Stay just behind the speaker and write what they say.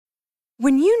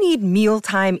When you need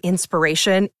mealtime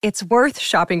inspiration, it's worth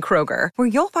shopping Kroger, where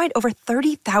you'll find over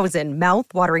 30,000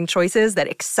 mouth-watering choices that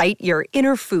excite your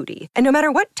inner foodie. And no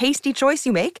matter what tasty choice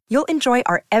you make, you'll enjoy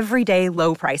our everyday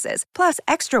low prices, plus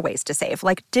extra ways to save,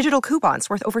 like digital coupons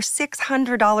worth over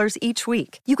 $600 each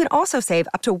week. You can also save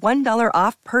up to $1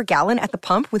 off per gallon at the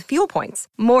pump with fuel points.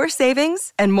 More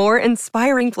savings and more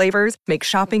inspiring flavors make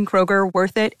shopping Kroger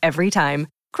worth it every time.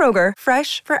 Kroger,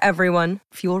 fresh for everyone.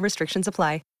 Fuel restrictions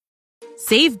apply.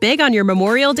 Save big on your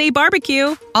Memorial Day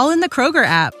barbecue, all in the Kroger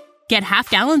app. Get half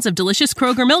gallons of delicious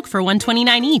Kroger milk for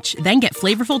 $1.29 each. Then get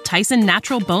flavorful Tyson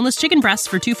natural boneless chicken breasts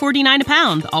for $2.49 a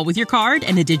pound, all with your card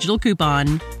and a digital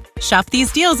coupon. Shop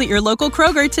these deals at your local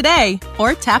Kroger today,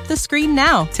 or tap the screen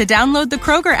now to download the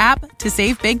Kroger app to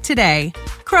save big today.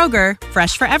 Kroger,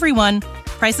 fresh for everyone.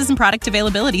 Prices and product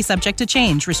availability subject to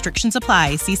change. Restrictions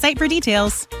apply. See site for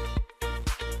details.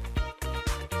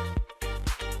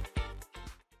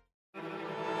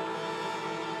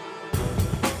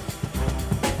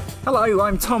 Hello,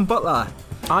 I'm Tom Butler.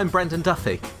 I'm Brendan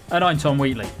Duffy. And I'm Tom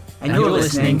Wheatley. And you're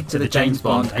listening to the James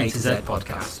Bond A to Z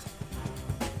podcast.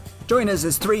 Join us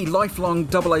as three lifelong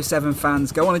 007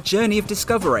 fans go on a journey of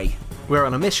discovery. We're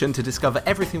on a mission to discover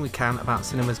everything we can about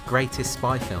cinema's greatest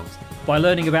spy films. By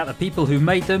learning about the people who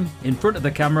made them, in front of the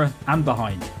camera and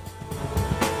behind.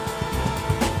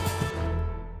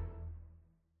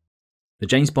 The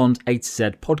James Bond A to Z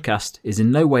podcast is in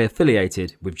no way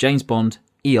affiliated with James Bond,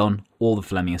 Eon, or the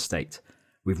Fleming estate.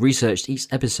 We've researched each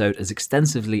episode as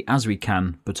extensively as we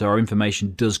can, but our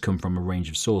information does come from a range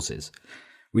of sources.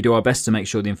 We do our best to make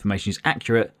sure the information is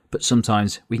accurate, but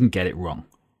sometimes we can get it wrong.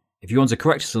 If you want to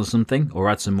correct us on something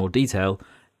or add some more detail,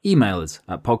 email us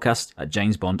at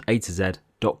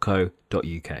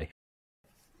podcast@jamesbondatoz.co.uk.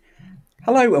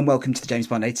 Hello and welcome to the James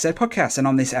Bond A to Z podcast, and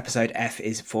on this episode F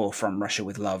is for From Russia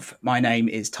with Love. My name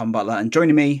is Tom Butler, and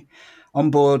joining me on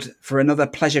board for another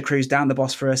pleasure cruise down the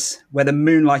Bosphorus, where the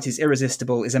moonlight is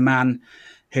irresistible, is a man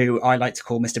who I like to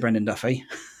call Mr. Brendan Duffy.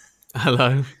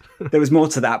 Hello. There was more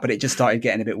to that, but it just started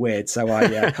getting a bit weird, so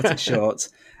I cut it short.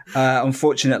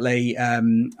 Unfortunately,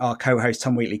 our co-host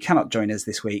Tom Wheatley cannot join us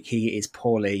this week. He is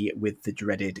poorly with the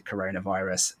dreaded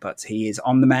coronavirus, but he is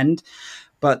on the mend.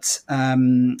 But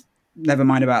never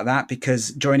mind about that,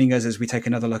 because joining us as we take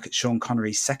another look at Sean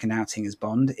Connery's second outing as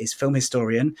Bond is film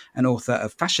historian and author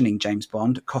of Fashioning James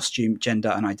Bond, Costume, Gender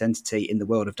and Identity in the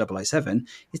World of 007,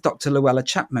 is Dr. Llewella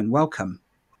Chapman. Welcome.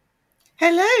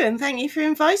 Hello, and thank you for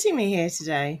inviting me here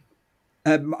today.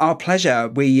 Our pleasure.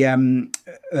 We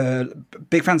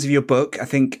big fans of your book. I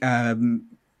think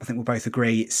we'll both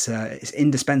agree it's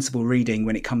indispensable reading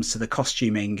when it comes to the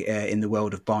costuming in the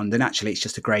world of Bond. And actually, it's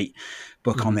just a great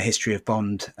book on the history of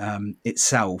Bond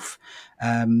itself.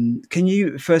 Can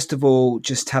you, first of all,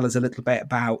 just tell us a little bit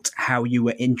about how you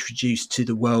were introduced to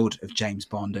the world of James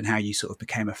Bond and how you sort of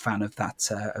became a fan of that,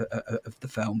 of the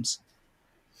films?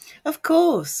 Of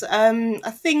course.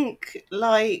 I think,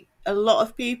 like a lot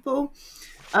of people,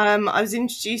 I was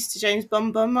introduced to James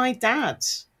Bond by my dad.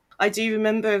 I do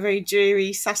remember a very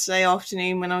dreary Saturday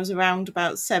afternoon when I was around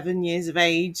about 7 years of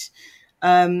age,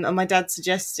 and my dad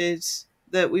suggested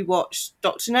that we watch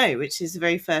Dr. No, which is the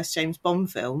very first James Bond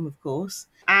film, of course.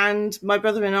 And my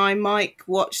brother and I, Mike,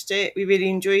 watched it. We really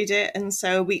enjoyed it. And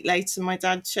so a week later, my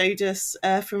dad showed us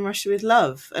From Russia with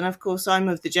Love. And of course, I'm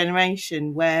of the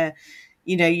generation where,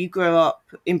 you know, you grow up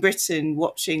in Britain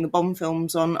watching the Bond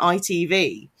films on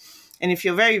ITV. And if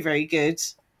you're very, very good,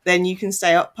 then you can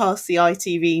stay up past the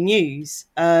ITV news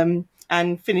and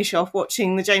finish off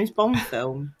watching the James Bond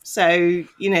film. So,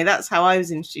 you know, that's how I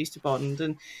was introduced to Bond.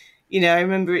 And, you know, I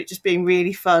remember it just being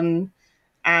really fun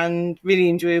and really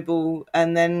enjoyable.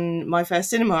 And then my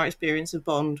first cinema experience of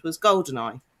Bond was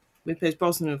GoldenEye with Pierce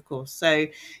Brosnan, of course. So,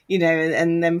 you know,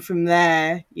 and then from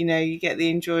there, you know, you get the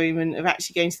enjoyment of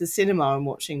actually going to the cinema and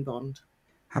watching Bond.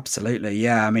 Absolutely,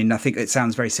 yeah. I mean, I think it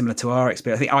sounds very similar to our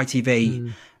experience. I think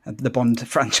ITV, the Bond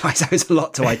franchise, owes a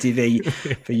lot to ITV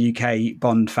for UK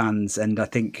Bond fans. And I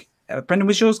think, Brendan,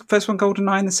 was yours first one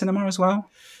GoldenEye in the cinema as well?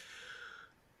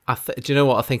 Do you know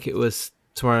what? I think it was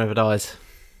Tomorrow Never Dies.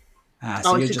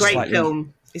 So it's a great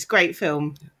film. It's a great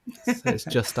film. So it's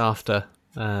just after.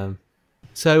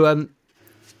 So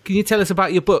can you tell us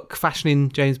about your book, Fashioning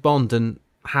James Bond, and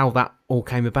how that all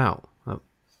came about?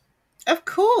 Of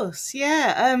course,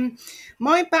 yeah.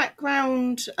 My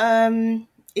background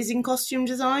is in costume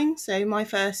design. So my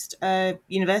first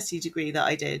university degree that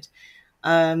I did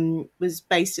was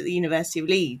based at the University of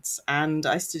Leeds, and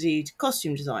I studied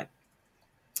costume design.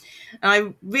 And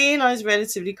I realised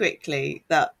relatively quickly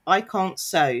that I can't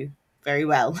sew very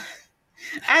well.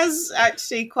 As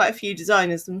actually quite a few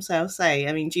designers themselves say.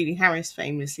 I mean, Julie Harris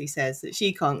famously says that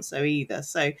she can't sew either.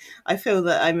 So I feel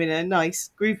that I'm in a nice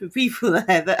group of people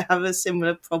there that have a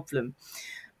similar problem.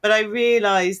 But I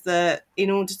realised that in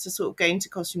order to sort of go into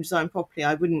costume design properly,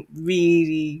 I wouldn't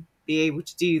really be able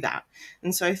to do that.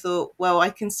 And so I thought, well, I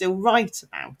can still write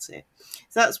about it.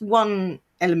 So that's one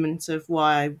element of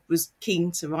why I was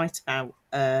keen to write about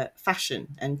fashion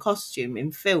and costume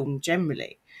in film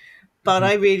generally. But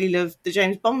I really loved the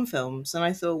James Bond films, and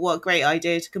I thought, what a great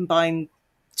idea to combine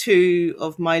two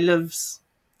of my loves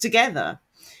together.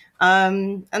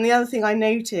 And the other thing I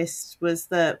noticed was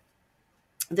that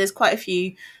there's quite a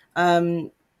few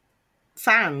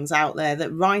fans out there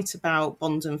that write about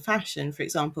Bond and fashion. For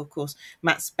example, of course,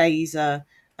 Matt Spazer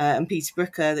and Peter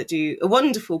Brooker that do a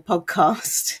wonderful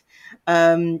podcast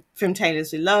from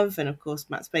Tailors with Love. And of course,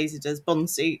 Matt Spazer does Bond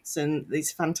suits and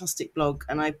this fantastic blog.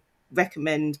 And I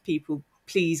recommend people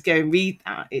please go and read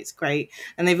that. It's great.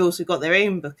 And they've also got their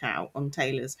own book out on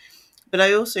tailors. But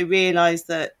I also realised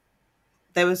that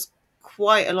there was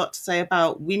quite a lot to say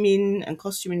about women and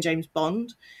costume in James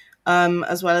Bond,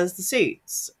 as well as the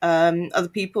suits. Other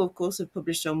people, of course, have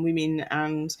published on women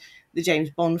and the James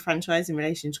Bond franchise in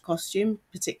relation to costume,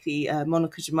 particularly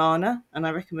Monica Germana. And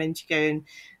I recommend you go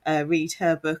and read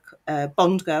her book,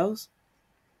 Bond Girls,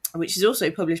 which is also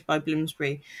published by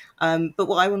Bloomsbury. But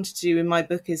what I wanted to do in my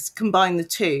book is combine the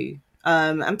two,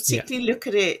 and particularly look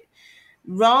at it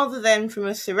rather than from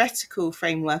a theoretical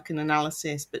framework and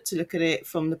analysis, but to look at it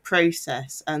from the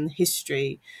process and the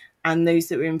history and those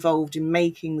that were involved in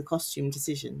making the costume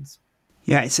decisions.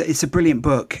 Yeah, it's a brilliant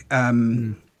book,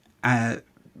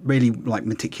 really like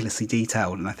meticulously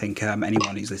detailed, and I think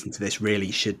anyone who's listening to this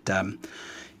really should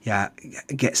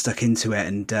get stuck into it.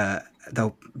 And I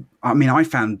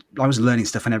was learning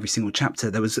stuff in every single chapter.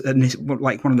 There was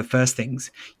like one of the first things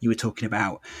you were talking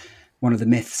about, one of the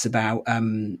myths about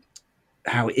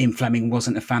how Ian Fleming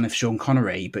wasn't a fan of Sean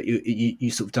Connery, but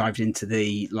you sort of dived into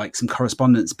some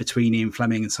correspondence between Ian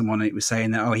Fleming and someone, and it was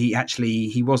saying that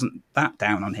he wasn't that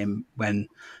down on him when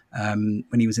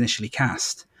he was initially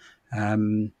cast,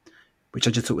 which I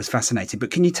just thought was fascinating.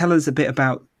 But can you tell us a bit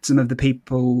about some of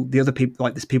the other people,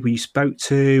 like this people you spoke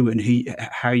to, and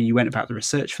how you went about the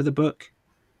research for the book?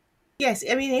 Yes,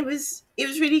 I mean it was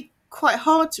really quite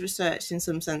hard to research in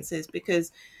some senses,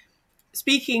 because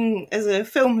speaking as a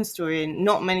film historian,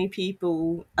 not many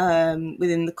people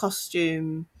within the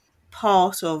costume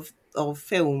part of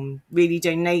film really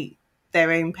donate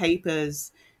their own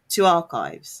papers to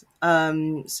archives.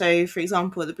 So, for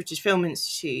example, at the British Film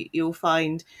Institute, you'll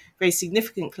find very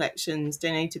significant collections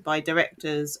donated by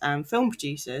directors and film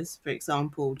producers, for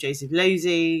example, Joseph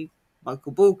Losey,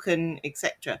 Michael Balkan,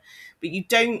 etc. But you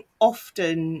don't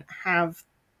often have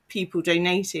people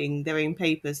donating their own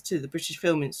papers to the British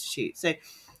Film Institute. So,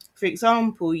 for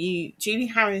example, Julie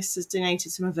Harris has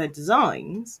donated some of her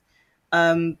designs,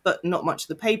 but not much of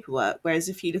the paperwork. Whereas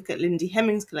if you look at Lindy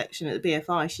Hemming's collection at the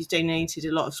BFI, she's donated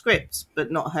a lot of scripts, but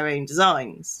not her own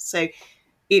designs. So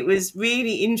it was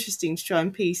really interesting to try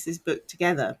and piece this book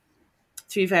together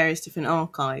through various different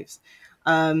archives.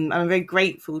 And I'm very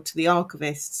grateful to the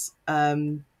archivists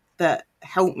that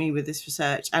helped me with this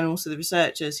research, and also the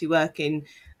researchers who work in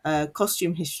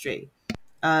costume history,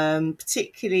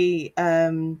 particularly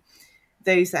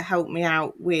those that helped me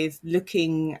out with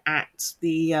looking at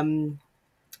the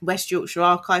West Yorkshire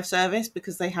Archive Service,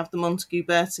 because they have the Montagu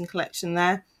Burton collection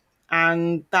there.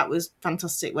 And that was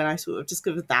fantastic when I sort of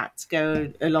discovered that, to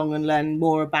go along and learn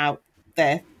more about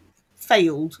their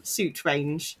failed suit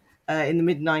range in the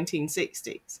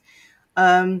mid-1960s.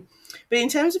 But in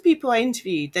terms of people I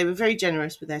interviewed, they were very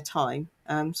generous with their time.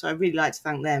 So I really like to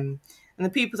thank them. And the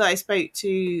people that I spoke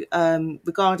to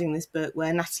regarding this book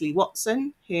were Natalie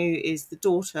Watson, who is the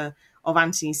daughter of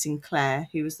Anthony Sinclair,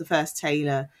 who was the first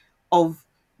tailor of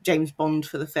James Bond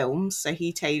for the films. So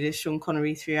he tailored Sean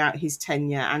Connery throughout his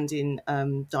tenure and in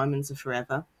Diamonds Are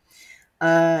Forever.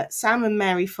 Sam and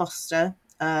Mary Foster,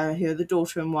 who are the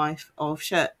daughter and wife of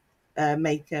shirt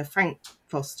maker Frank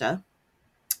Foster.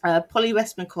 Polly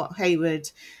Westmacott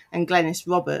Hayward and Glenys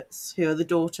Roberts, who are the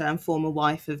daughter and former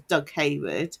wife of Doug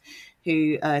Hayward,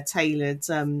 who tailored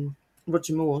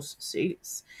Roger Moore's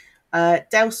suits.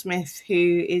 Dale Smith,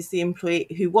 who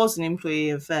was an employee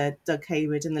of Doug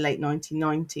Hayward in the late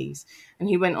 1990s, and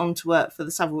he went on to work for the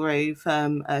Savile Row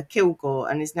firm Kilgore,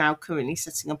 and is now currently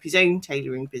setting up his own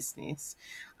tailoring business.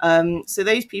 So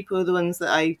those people are the ones that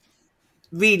I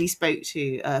really spoke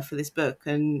to for this book,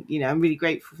 and I'm really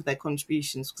grateful for their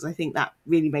contributions, because I think that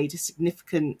really made a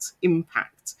significant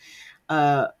impact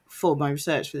for my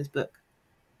research for this book.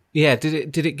 Yeah,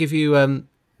 did it give you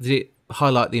did it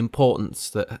highlight the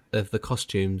importance of the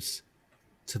costumes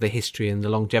to the history and the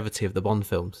longevity of the Bond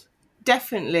films.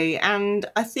 Definitely. And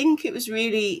I think it was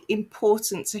really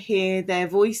important to hear their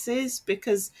voices,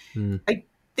 because I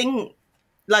think,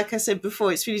 like I said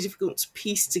before, it's really difficult to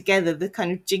piece together the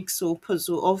kind of jigsaw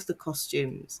puzzle of the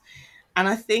costumes. And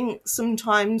I think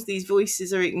sometimes these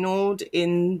voices are ignored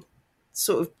in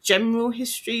sort of general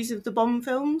histories of the Bond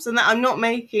films. And that I'm not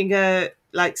making a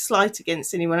slight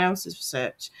against anyone else's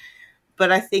research,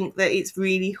 but I think that it's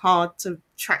really hard to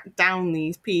track down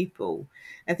these people.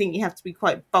 I think you have to be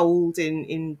quite bold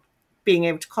in being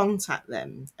able to contact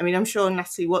them. I mean, I'm sure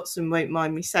Natalie Watson won't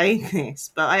mind me saying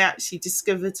this, but I actually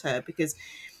discovered her because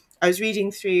I was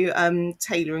reading through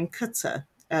Taylor and Cutter,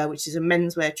 which is a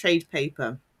menswear trade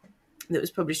paper that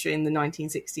was published during the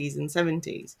 1960s and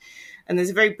 70s. And there's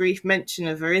a very brief mention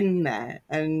of her in there.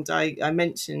 And I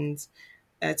mentioned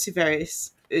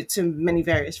to many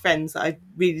various friends that I'd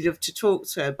really love to talk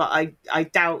to her, but I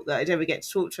doubt that I'd ever get to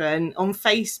talk to her. And on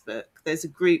Facebook, there's a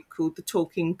group called the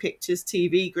Talking Pictures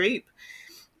TV group.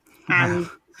 And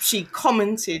she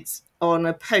commented on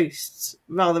a post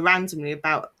rather randomly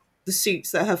about the suits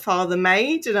that her father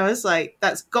made. And I was like,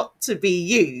 that's got to be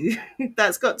you.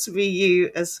 That's got to be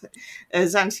you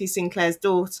as Anthony Sinclair's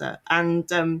daughter. And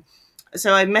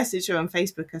so I messaged her on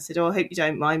Facebook. I said, I hope you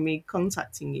don't mind me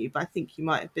contacting you, but I think you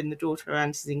might have been the daughter of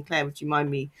Anthony Sinclair. Would you mind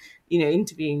me,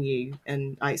 interviewing you?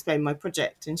 And I explained my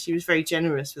project, and she was very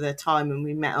generous with her time, and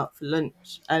we met up for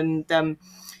lunch. And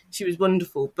she was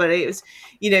wonderful. But it was,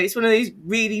 it's one of those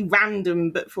really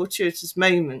random but fortuitous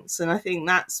moments. And I think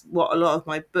that's what a lot of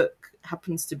my book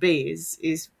happens to be,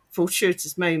 is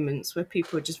fortuitous moments where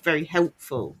people are just very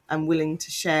helpful and willing to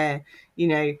share,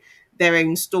 their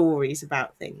own stories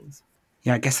about things.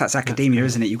 Yeah, I guess that's academia,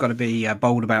 isn't it? You've got to be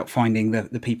bold about finding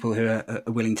the people who are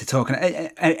willing to talk.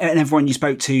 And everyone you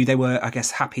spoke to, they were, I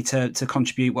guess, happy to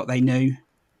contribute what they knew.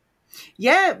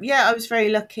 Yeah, I was very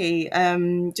lucky.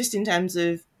 Just in terms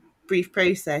of brief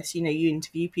process, you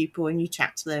interview people and you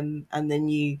chat to them, and then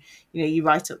you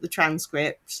write up the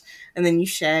transcript, and then you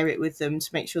share it with them to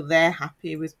make sure they're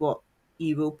happy with what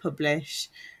you will publish.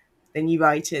 Then you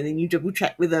write it, and then you double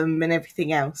check with them and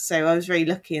everything else. So I was very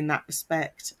lucky in that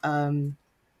respect,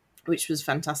 which was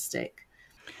fantastic.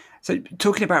 So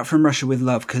talking about From Russia with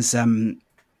Love, because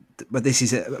this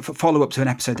is a follow-up to an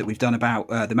episode that we've done about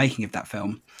the making of that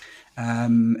film.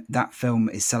 That film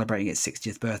is celebrating its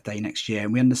 60th birthday next year,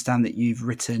 and we understand that you've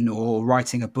written or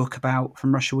writing a book about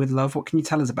From Russia with Love. What can you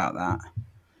tell us about that?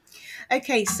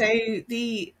 Okay, so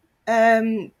the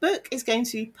book is going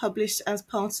to be published as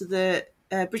part of the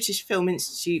British Film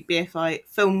Institute BFI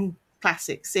Film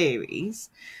Classic series.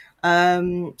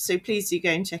 So please do go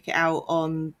and check it out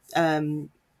on the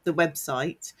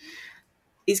website.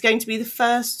 It's going to be the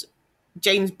first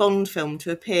James Bond film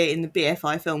to appear in the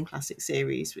BFI Film Classic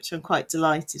series, which I'm quite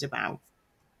delighted about.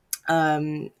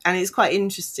 And it's quite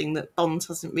interesting that Bond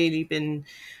hasn't really been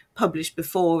published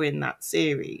before in that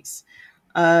series.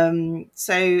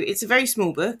 So it's a very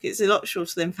small book. It's a lot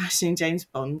shorter than Fashioning James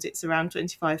Bond. It's around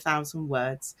 25,000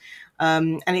 words.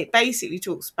 And it basically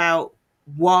talks about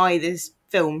why this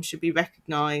film should be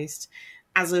recognised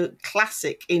as a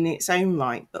classic in its own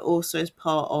right, but also as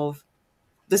part of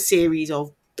the series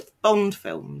of Bond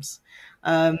films.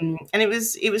 And it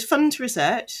was fun to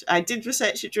research. I did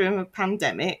research it during a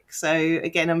pandemic. So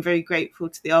again, I'm very grateful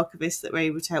to the archivists that were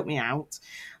able to help me out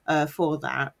for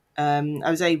that. I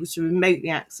was able to remotely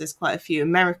access quite a few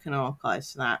American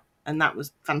archives for that, and that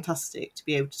was fantastic to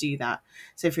be able to do that.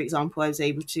 So, for example, I was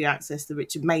able to access the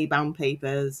Richard Maybaum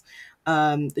papers,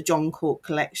 the John Cork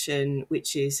collection,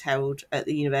 which is held at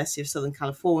the University of Southern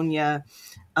California.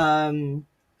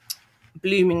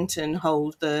 Bloomington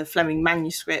hold the Fleming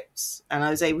manuscripts, and I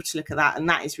was able to look at that, and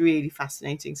that is really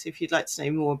fascinating. So, if you'd like to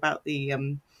know more about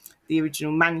the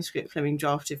original manuscript Fleming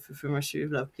drafted for From Russia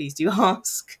with Love, please do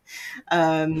ask.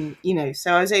 So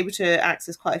I was able to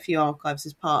access quite a few archives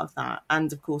as part of that,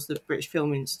 and of course the British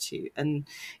Film Institute. And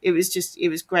it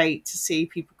was great to see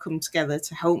people come together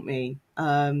to help me.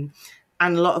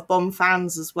 And a lot of Bond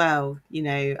fans as well,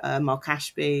 Mark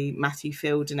Ashby, Matthew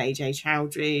Field and AJ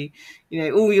Chowdhury,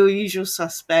 all your usual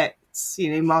suspects,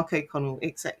 Mark O'Connell,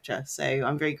 etc. So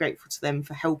I'm very grateful to them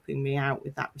for helping me out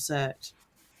with that research.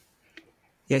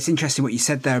 Yeah, it's interesting what you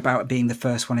said there about it being the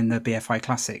first one in the BFI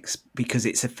Classics, because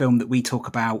it's a film that we talk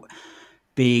about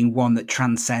being one that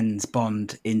transcends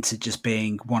Bond into just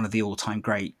being one of the all-time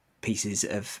great pieces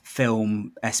of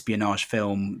film, espionage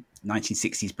film,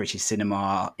 1960s British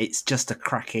cinema. It's just a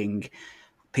cracking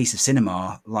piece of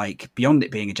cinema. Like, beyond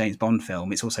it being a James Bond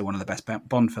film, it's also one of the best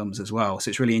Bond films as well. So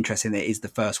it's really interesting that it is the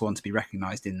first one to be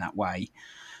recognised in that way.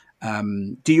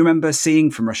 Do you remember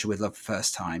seeing From Russia with Love the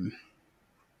first time?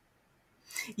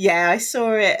 Yeah, I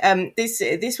saw it.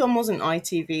 This one wasn't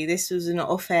ITV. This was an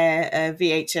off-air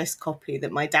VHS copy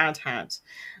that my dad had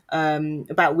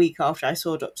about a week after I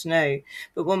saw Dr. No.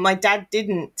 But what my dad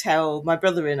didn't tell my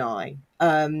brother and I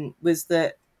was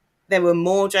that there were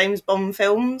more James Bond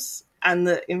films, and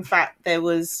that in fact there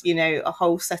was, a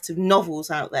whole set of novels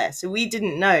out there. So we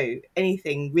didn't know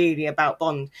anything really about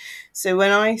Bond. So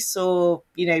when I saw,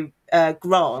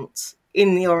 Grant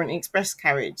in the Orient Express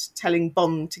carriage telling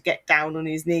Bond to get down on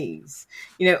his knees,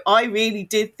 I really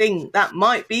did think that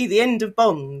might be the end of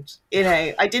Bond.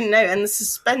 I didn't know. And the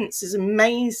suspense is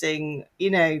amazing.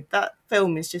 That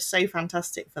film is just so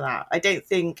fantastic for that. I don't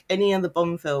think any other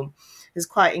Bond film has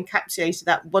quite encapsulated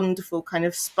that wonderful kind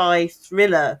of spy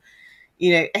thriller,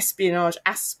 espionage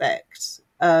aspect,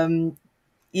 at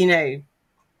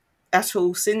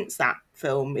all since that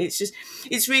film.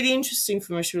 It's really interesting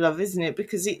for Russia with Love, isn't it?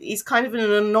 Because it's kind of an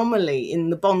anomaly in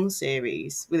the Bond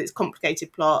series with its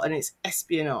complicated plot and its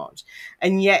espionage.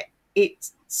 And yet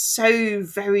it's so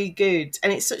very good.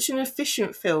 And it's such an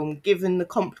efficient film given the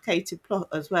complicated plot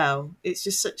as well. It's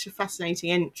just such a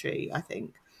fascinating entry, I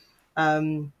think.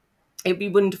 It'd be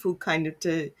wonderful kind of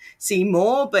to see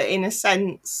more, but in a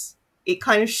sense, it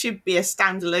kind of should be a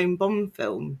standalone Bond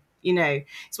film.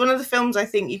 It's one of the films I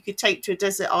think you could take to a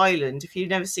desert island if you've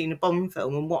never seen a Bond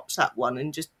film and watch that one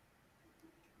and just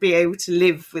be able to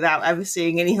live without ever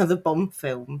seeing any other Bond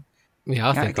film. Yeah,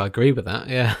 I think I agree with that.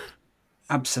 Yeah,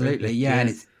 absolutely. Yeah,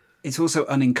 and it's also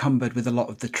unencumbered with a lot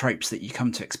of the tropes that you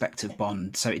come to expect of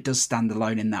Bond. So it does stand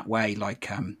alone in that way, like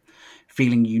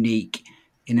feeling unique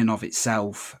in and of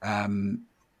itself. And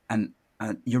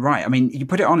you're right. I mean, you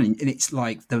put it on and it's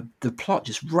like the plot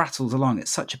just rattles along at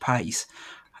such a pace.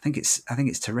 I think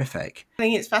it's terrific. I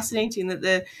think it's fascinating that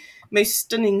the most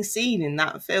stunning scene in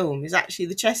that film is actually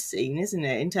the chess scene, isn't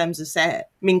it, in terms of set?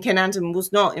 I mean, Ken Adam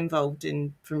was not involved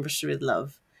in From Russia with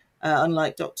Love,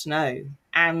 unlike Dr. No.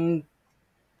 And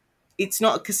it's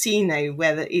not a casino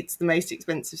where it's the most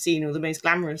expensive scene or the most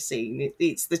glamorous scene.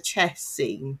 It's the chess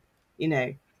scene,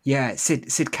 Yeah,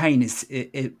 Sid Kane is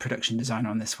production designer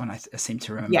on this one, I seem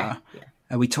to remember. Yeah.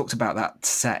 We talked about that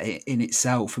set in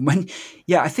itself, and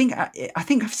I think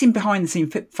I've seen behind the scene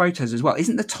photos as well.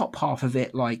 Isn't the top half of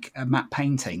it like a matte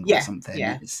painting or something?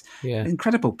 Yeah. It's an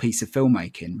incredible piece of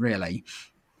filmmaking, really.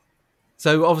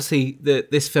 So obviously,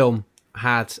 this film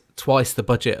had twice the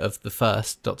budget of the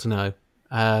first Dr. No.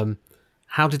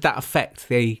 How did that affect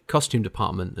the costume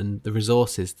department and the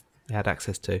resources they had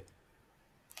access to?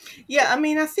 Yeah, I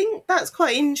mean, I think that's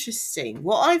quite interesting.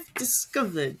 What I've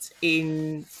discovered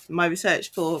in my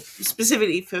research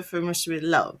specifically for From Russia with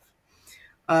Love,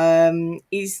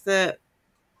 is that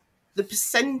the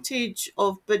percentage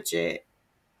of budget,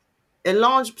 a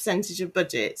large percentage of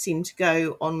budget seemed to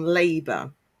go on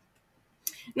labour.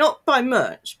 Not by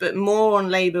much, but more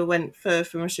on labour went for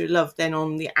From Russia with Love than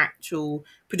on the actual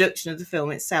production of the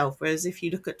film itself. Whereas if you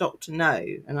look at Dr. No,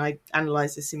 and I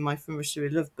analyse this in my From Russia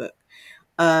with Love book,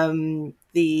 there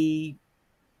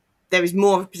is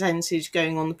more of a percentage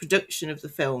going on the production of the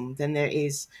film than there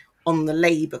is on the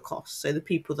labour costs, so the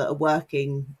people that are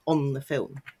working on the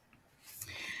film.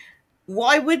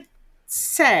 What I would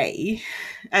say,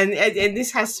 and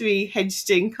this has to be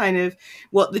hedged in kind of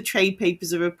what the trade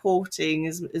papers are reporting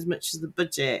as much as the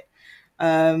budget.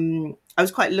 I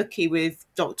was quite lucky with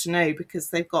Dr. No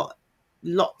because they've got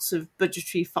lots of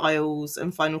budgetary files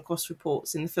and final cost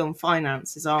reports in the Film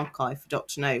Finances archive for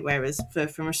Dr. No, whereas for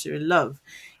From Russia with Love,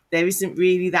 there isn't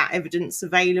really that evidence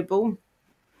available.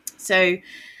 So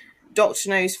Dr.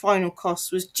 No's final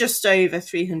cost was just over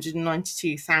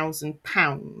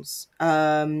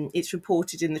 £392,000. It's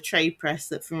reported in the trade press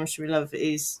that From Russia with Love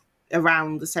is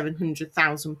around the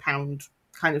 £700,000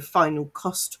 kind of final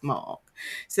cost mark.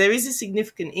 So there is a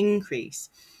significant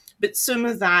increase. But some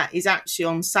of that is actually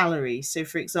on salary. So,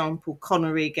 for example,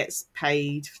 Connery gets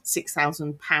paid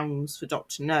 £6,000 for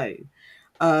Dr. No.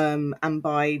 And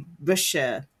by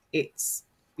Russia, it's,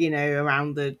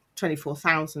 around the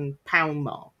 £24,000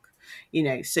 mark.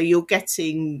 So you're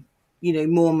getting,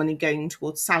 more money going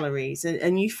towards salaries.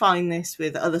 And you find this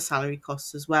with other salary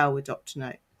costs as well with Dr.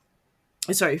 No.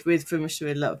 Sorry, with From Russia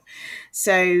with Love.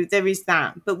 So there is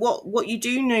that. But what you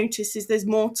do notice is there's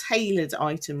more tailored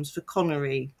items for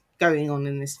Connery going on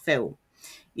in this film.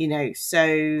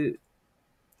 So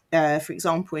for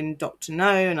example, in Dr.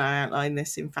 No, and I outline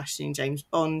this in Fashioning James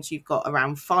Bond, you've got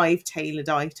around 5 tailored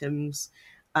items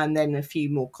and then a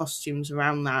few more costumes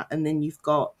around that. And then you've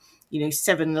got,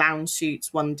 7 lounge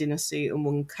suits, 1 dinner suit and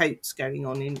 1 coat going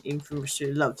on in From Russia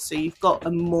with Love. So you've got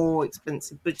a more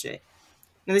expensive budget.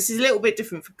 Now, this is a little bit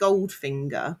different for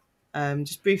Goldfinger,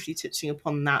 Just briefly touching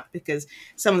upon that, because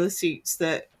some of the suits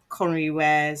that Connery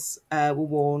wears were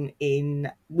worn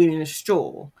in Women of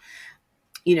Straw.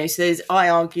 So I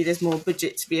argue there's more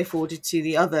budget to be afforded to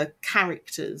the other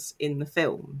characters in the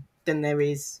film than there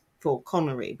is for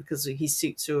Connery, because his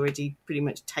suits are already pretty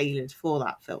much tailored for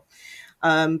that film.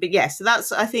 But yeah, so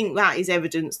I think that is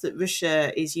evidence that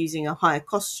Russia is using a higher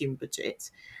costume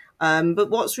budget. But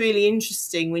what's really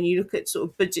interesting when you look at sort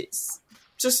of budgets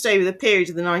just over the period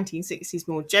of the 1960s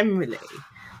more generally,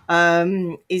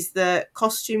 is that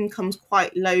costume comes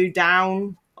quite low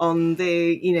down on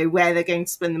the, where they're going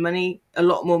to spend the money. A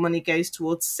lot more money goes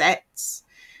towards sets,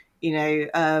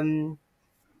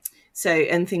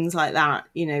 and things like that,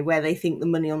 where they think the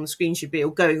money on the screen should be,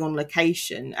 or going on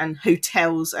location, and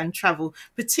hotels and travel,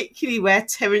 particularly where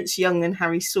Terence Young and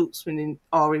Harry Saltzman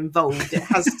are involved. It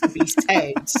has to be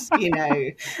said,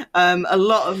 a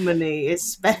lot of money is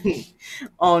spent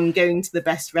on going to the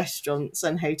best restaurants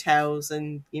and hotels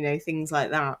and, things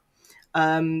like that.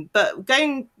 But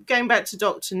going back to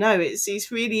Dr. No,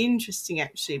 it's really interesting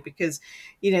actually, because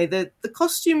the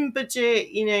costume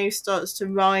budget starts to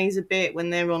rise a bit when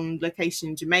they're on location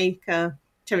in Jamaica.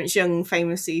 Terence Young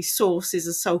famously sources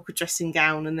a sulka dressing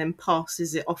gown and then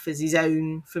passes it off as his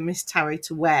own for Miss Tarry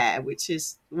to wear, which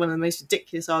is one of the most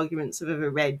ridiculous arguments I've ever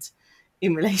read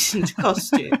in relation to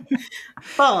costume.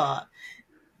 But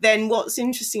then what's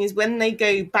interesting is when they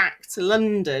go back to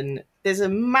London, there's a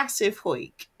massive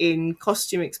hike in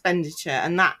costume expenditure,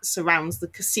 and that surrounds the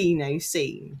casino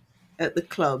scene at the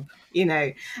club,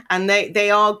 and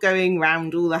they are going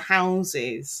around all the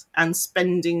houses and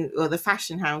spending, or the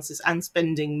fashion houses, and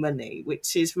spending money,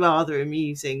 which is rather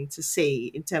amusing to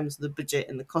see in terms of the budget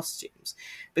and the costumes,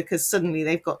 because suddenly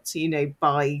they've got to,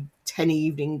 buy 10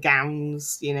 evening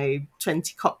gowns,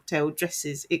 20 cocktail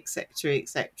dresses, etc.,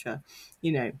 etc.,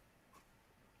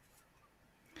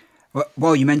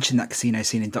 Well, you mentioned that casino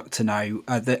scene in Dr. No.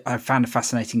 I found a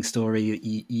fascinating story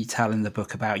you tell in the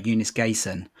book about Eunice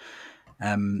Gayson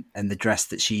and the dress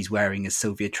that she's wearing as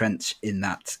Sylvia Trench in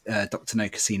that Dr. No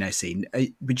casino scene.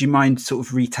 Would you mind sort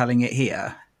of retelling it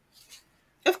here?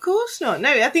 Of course not. No,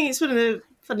 I think it's one of the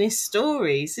funniest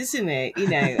stories, isn't it?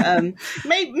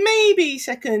 Maybe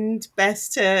second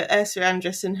best to Ursula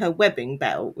Andress and her webbing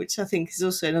belt, which I think is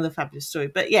also another fabulous story.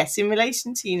 But yes, in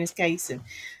relation to Eunice Gayson.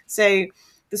 So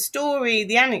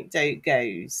the anecdote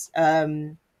goes,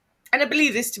 and I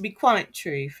believe this to be quite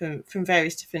true from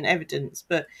various different evidence,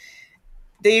 but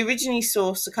they originally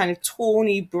sourced a kind of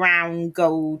tawny brown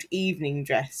gold evening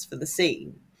dress for the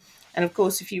scene. And of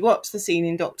course, if you watch the scene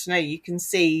in Dr. No, you can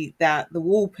see that the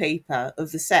wallpaper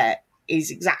of the set is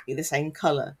exactly the same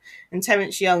colour. And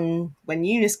Terence Young, when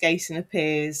Eunice Gayson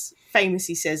appears,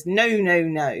 famously says, no, no,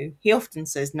 no. He often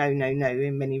says no, no, no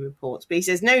in many reports, but he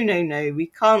says, no, no, no, we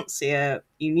can't see her.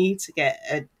 You need to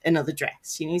get another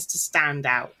dress. She needs to stand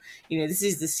out. This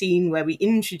is the scene where we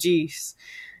introduce,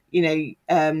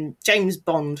 James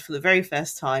Bond for the very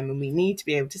first time, and we need to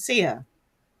be able to see her.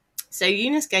 So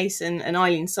Eunice Gayson and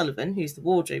Eileen Sullivan, who's the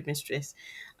wardrobe mistress,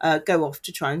 go off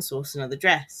to try and source another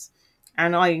dress.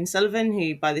 And Eileen Sullivan,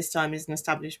 who by this time is an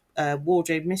established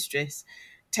wardrobe mistress,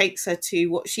 takes her to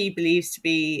what she believes to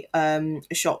be a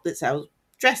shop that sells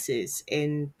dresses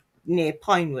near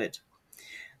Pinewood.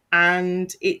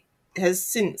 And it has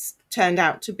since turned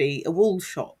out to be a wool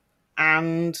shop,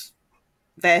 and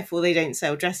therefore they don't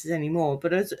sell dresses anymore.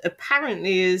 But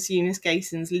apparently as Eunice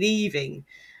Gayson's leaving,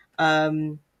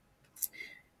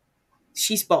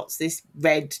 she spots this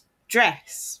red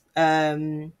dress,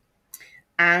 and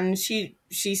she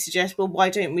suggests, well, why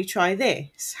don't we try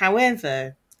this?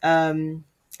 However,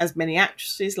 as many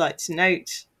actresses like to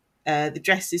note, the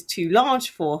dress is too large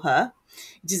for her.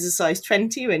 It is a size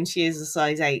 20 when she is a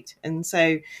size 8, and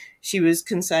so she was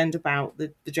concerned about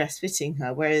the dress fitting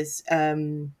her, whereas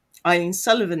Eileen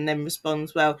Sullivan then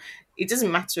responds, well, it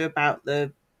doesn't matter about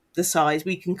the size,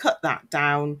 we can cut that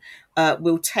down,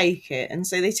 we'll take it. And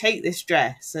so they take this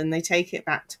dress and they take it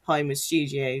back to Pinewood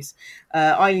Studios.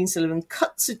 Eileen Sullivan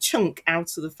cuts a chunk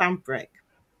out of the fabric,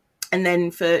 and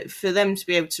then for them to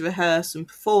be able to rehearse and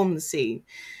perform the scene,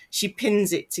 she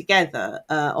pins it together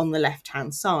on the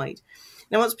left-hand side.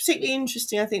 Now, what's particularly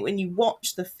interesting, I think, when you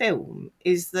watch the film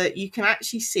is that you can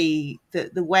actually see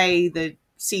that the way the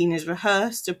scene is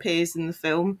rehearsed appears in the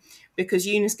film, because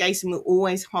Eunice Gayson will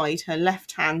always hide her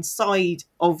left-hand side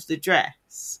of the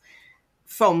dress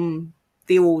from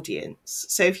the audience.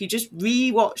 So if you just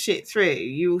re-watch it through,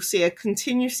 you will see her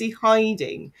continuously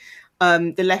hiding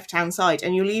the left-hand side.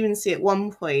 And you'll even see at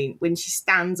one point when she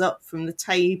stands up from the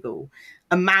table,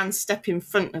 a man step in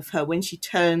front of her when she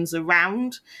turns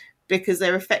around, because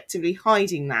they're effectively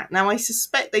hiding that. Now, I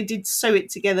suspect they did sew it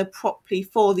together properly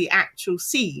for the actual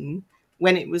scene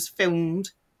when it was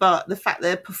filmed, but the fact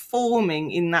they're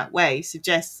performing in that way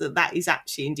suggests that that is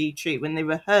actually indeed true. When they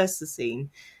rehearse the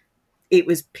scene, it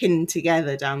was pinned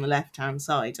together down the left-hand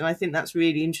side. And I think that's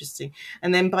really interesting.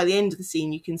 And then by the end of the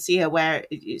scene, you can see her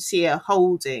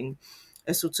holding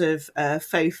a sort of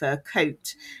faux fur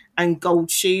coat and gold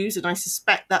shoes. And I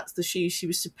suspect that's the shoes she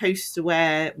was supposed to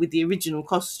wear with the original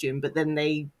costume, but then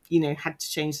they, had to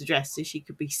change the dress so she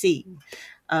could be seen.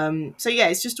 So yeah,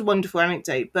 it's just a wonderful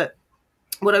anecdote. But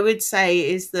what I would say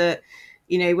is that,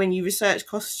 when you research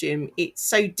costume, it's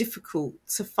so difficult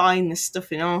to find this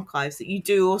stuff in archives that you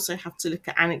do also have to look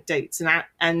at anecdotes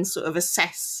and sort of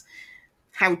assess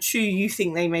how true you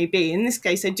think they may be. In this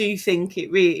case, I do think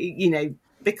it really,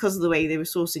 because of the way they were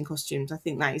sourcing costumes, I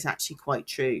think that is actually quite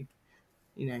true,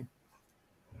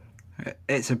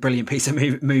 It's a brilliant piece of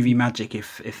movie magic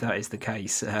if that is the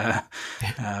case. Yeah,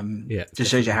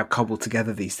 just shows you how cobbled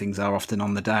together these things are often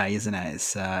on the day, isn't it?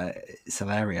 It's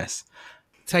hilarious.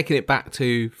 Taking it back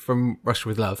to From Russia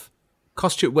with Love,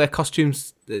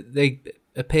 costumes they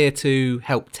appear to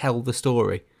help tell the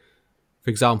story.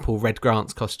 For example, Red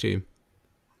Grant's costume.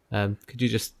 Could you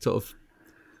just sort of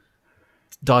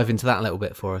dive into that a little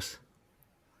bit for us?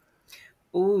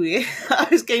 Oh, yeah. I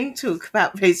was going to talk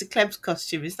about Razor Kleb's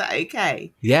costume. Is that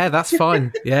okay? Yeah, that's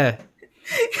fine. Yeah.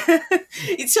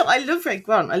 I love Red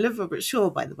Grant. I love Robert Shaw,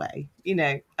 by the way.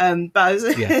 But I was,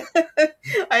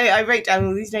 I wrote down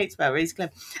all these notes about Razor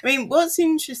Kleb. I mean, what's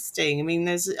interesting? I mean,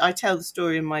 I tell the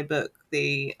story in my book.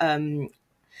 The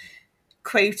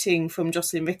quoting from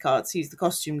Jocelyn Rickards, who's the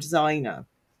costume designer,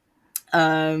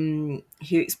 who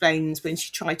explains when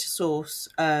she tried to source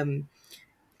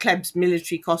Kleb's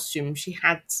military costume, she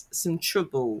had some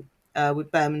trouble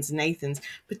with Berman's and Nathan's,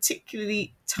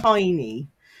 particularly Tiny.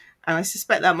 And I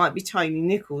suspect that might be Tiny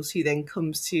Nichols, who then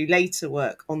comes to later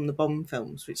work on the Bond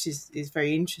films, which is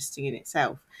very interesting in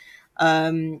itself.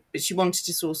 But she wanted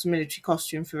to source a military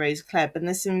costume for Razor Kleb. And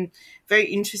there's some very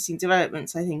interesting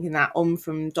developments, I think, in that on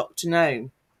from Dr. No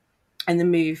and the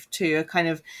move to a kind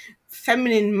of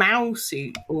feminine Mao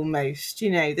suit almost.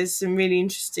 There's some really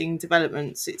interesting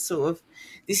developments. It's sort of,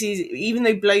 this is, even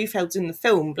though Blofeld's in the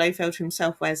film, Blofeld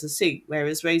himself wears a suit,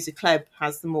 whereas Razor Kleb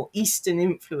has the more Eastern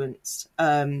influenced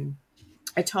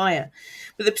attire.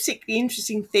 But the particularly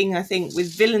interesting thing, I think,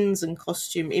 with villains and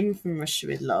costume in From Russia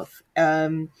with Love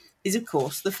is, of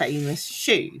course, the famous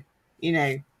shoe,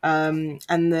 and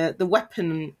the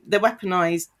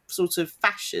weaponized sort of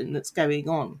fashion that's going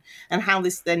on, and how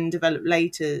this then develops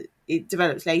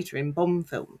later in Bond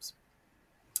films.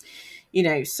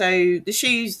 So the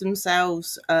shoes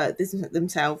themselves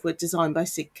were designed by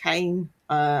Sid Kane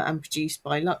and produced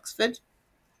by Luxford,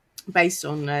 based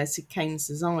on Sid Kane's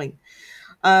design.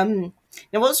 Now,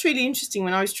 what's really interesting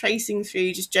when I was tracing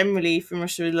through just generally From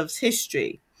Russia with Love's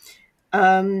history,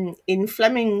 in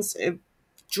Fleming's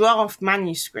draft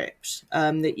manuscript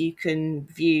that you can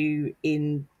view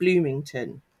in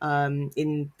Bloomington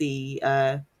in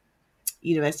the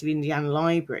University of Indiana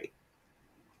Library,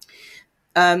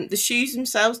 the shoes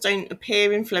themselves don't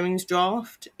appear in Fleming's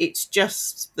draft. It's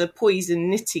just the poison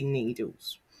knitting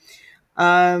needles.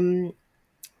 And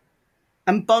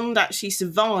Bond actually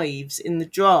survives in the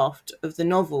draft of the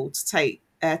novel to take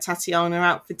Tatiana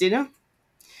out for dinner.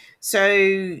 So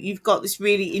you've got this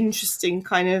really interesting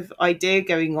kind of idea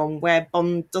going on where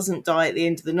Bond doesn't die at the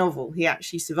end of the novel. He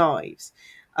actually survives.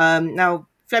 Now,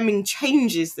 Fleming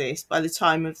changes this by the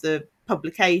time of the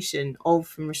publication of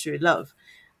From Russia with Love,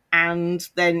 and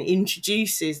then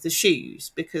introduces the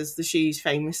shoes, because the shoes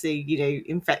famously,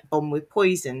 infect Bond with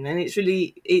poison. And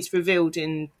it's revealed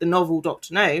in the novel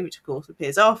Dr. No, which of course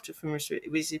appears after which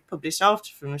is published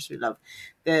after From Russia with Love,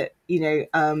 that,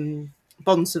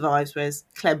 Bond survives, whereas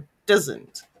Kleb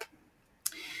doesn't.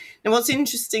 Now, what's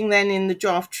interesting then in the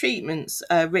draft treatments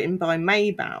written by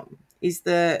Maybaum is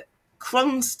that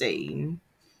Kronstein,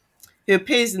 who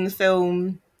appears in the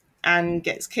film and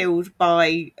gets killed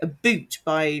by a boot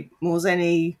by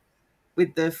Morzeni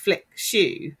with the flick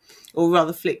shoe, or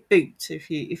rather flick boot, if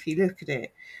you look at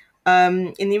it.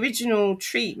 In the original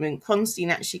treatment, Kronstein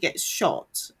actually gets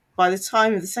shot. By the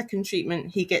time of the second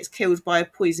treatment, he gets killed by a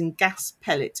poison gas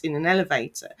pellet in an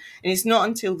elevator. And it's not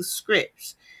until the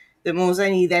script that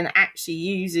Morzeni then actually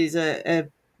uses a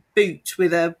boot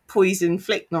with a poison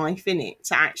flick knife in it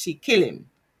to actually kill him.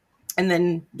 And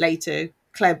then later,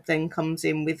 Kleb then comes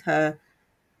in with her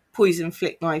poison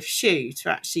flick knife shoe to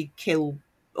actually kill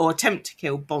or attempt to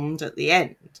kill Bond at the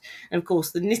end. And of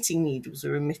course, the knitting needles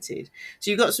are omitted.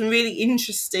 So you've got some really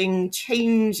interesting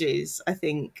changes, I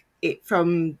think, it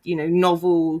from,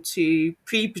 novel to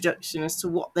pre-production as to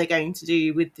what they're going to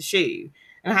do with the shoe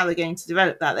and how they're going to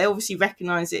develop that. They obviously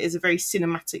recognise it as a very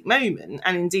cinematic moment,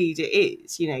 and indeed it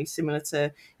is, similar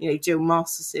to, Jill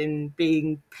Masterson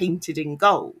being painted in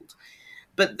gold.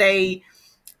 But they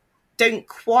don't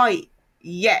quite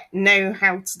yet know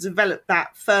how to develop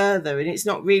that further, and it's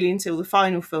not really until the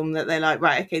final film that they're like,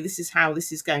 right, okay, this is how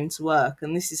this is going to work,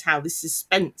 and this is how this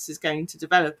suspense is going to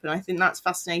develop. And I think that's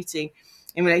fascinating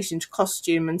in relation to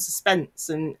costume and suspense,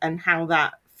 and how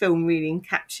that film really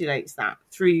encapsulates that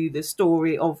through the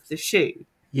story of the shoe.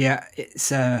 Yeah,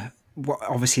 it's what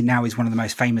obviously now is one of the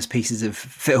most famous pieces of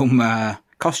film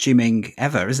costuming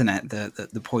ever, isn't it?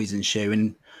 The poison shoe.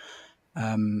 And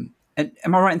am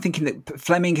I right in thinking that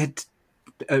Fleming had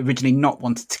originally not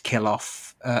wanted to kill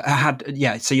off?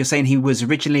 So you're saying he was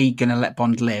originally going to let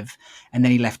Bond live, and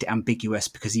then he left it ambiguous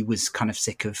because he was kind of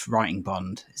sick of writing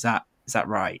Bond. Is that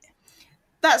right?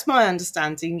 That's my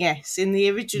understanding, yes. In the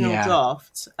original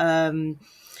draft,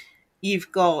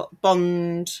 you've got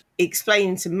Bond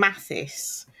explaining to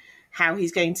Mathis how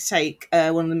he's going to take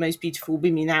one of the most beautiful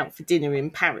women out for dinner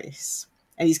in Paris,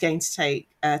 and he's going to take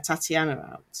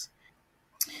Tatiana out.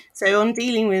 So on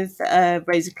dealing with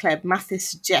Rosa Klebb, Mathis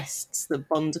suggests that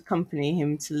Bond accompany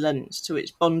him to lunch, to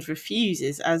which Bond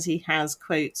refuses, as he has,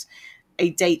 quote, a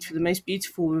date for the most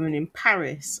beautiful woman in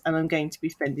Paris, and I'm going to be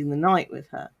spending the night with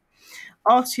her.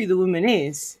 Asked who the woman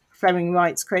is, Fleming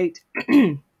writes, quote,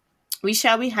 we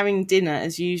shall be having dinner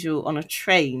as usual on a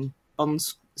train. Bond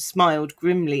smiled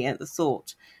grimly at the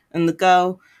thought. And the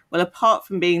girl, well, apart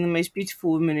from being the most beautiful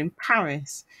woman in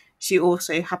Paris, she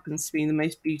also happens to be the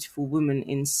most beautiful woman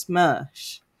in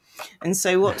Smersh. And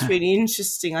so what's really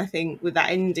interesting, I think, with that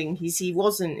ending is he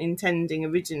wasn't intending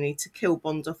originally to kill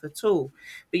Bond off at all.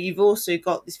 But you've also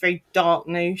got this very dark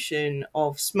notion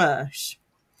of Smersh.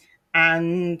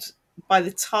 And by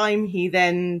the time he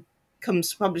then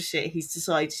comes to publish it, he's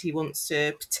decided he wants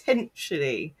to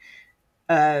potentially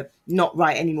not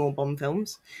write any more Bond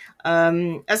films.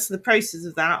 As to the process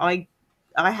of that,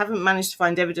 I haven't managed to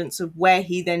find evidence of where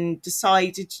he then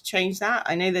decided to change that.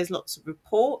 I know there's lots of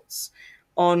reports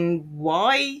on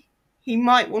why he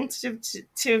might want to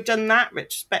have done that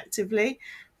retrospectively,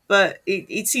 but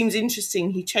it seems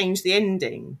interesting he changed the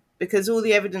ending, because all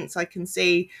the evidence I can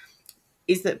see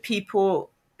is that people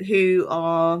who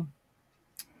are,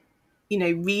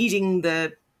 reading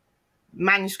the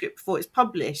manuscript before it's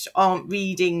published aren't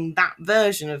reading that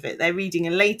version of it. They're reading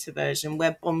a later version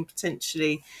where Bond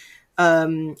potentially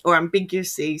or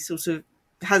ambiguously sort of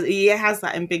has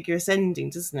that ambiguous ending,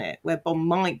 doesn't it, where Bond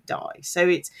might die. So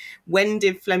it's, when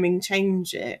did Fleming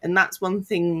change it? And that's one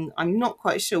thing I'm not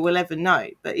quite sure we'll ever know,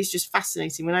 but it's just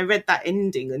fascinating. When I read that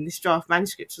ending and this draft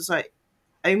manuscript, I was like,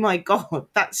 oh my God,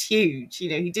 that's huge.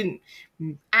 He didn't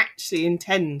actually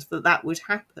intend that would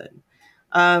happen.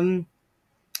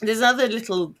 There's other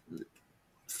little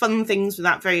fun things with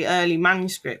that very early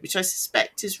manuscript, which I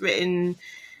suspect is written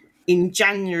in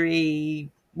January,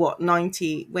 when's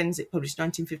it published?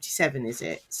 1957, is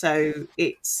it? So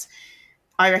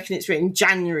I reckon it's written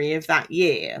January of that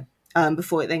year,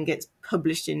 before it then gets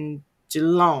published in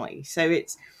July. So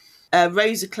it's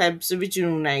Rosa Klebb's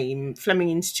original name. Fleming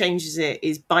interchanges it,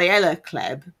 is Biela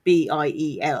Klebb,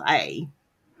 Biela.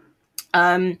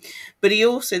 But he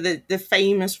also, the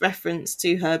famous reference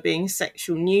to her being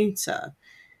sexual neuter,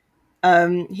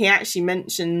 he actually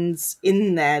mentions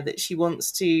in there that she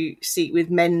wants to sleep with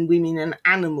men, women and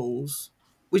animals,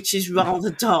 which is rather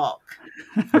dark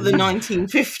for the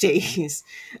 1950s.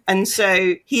 And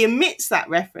so he omits that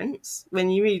reference. When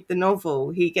you read the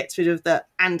novel, he gets rid of the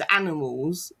 "and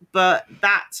animals," but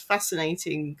that's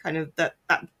fascinating, kind of that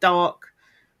dark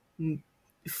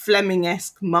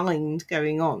Fleming-esque mind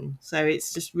going on. So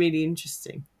it's just really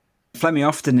interesting. Fleming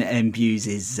often imbues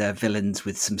his villains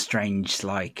with some strange,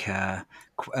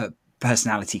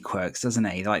 personality quirks, doesn't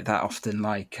he? Like that often,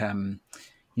 they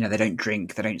don't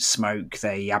drink, they don't smoke,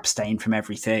 they abstain from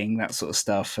everything, that sort of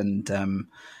stuff. And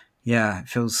it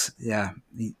feels,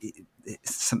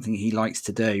 it's something he likes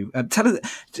to do. Tell us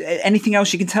anything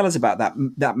else you can tell us about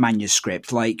that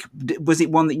manuscript. Like, was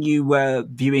it one that you were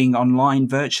viewing online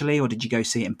virtually, or did you go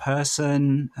see it in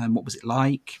person? What was it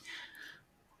like?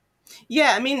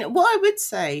 Yeah, I mean, what I would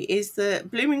say is that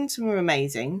Bloomington were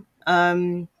amazing,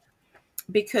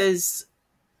 because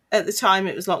at the time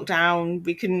it was locked down.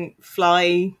 We couldn't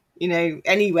fly,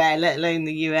 anywhere, let alone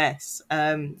the US.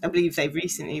 I believe they've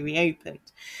recently reopened.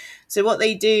 So what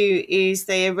they do is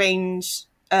they arrange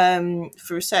for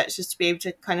researchers to be able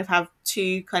to kind of have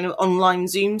 2 kind of online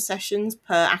Zoom sessions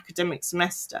per academic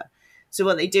semester. So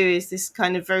what they do is this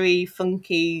kind of very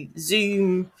funky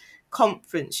Zoom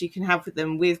conference you can have with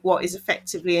them with what is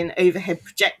effectively an overhead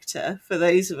projector, for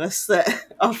those of us that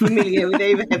are familiar with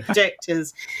overhead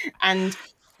projectors. And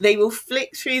they will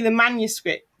flick through the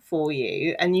manuscript for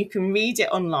you and you can read it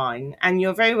online, and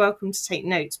you're very welcome to take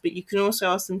notes, but you can also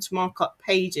ask them to mark up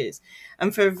pages.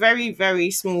 And for a very,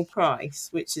 very small price,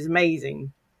 which is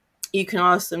amazing, you can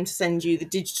ask them to send you the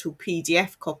digital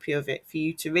PDF copy of it for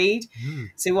you to read.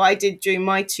 So what I did during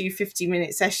my 2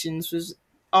 50-minute sessions was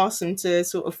ask them to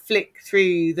sort of flick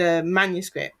through the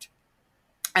manuscript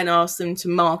and ask them to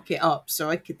mark it up so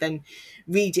I could then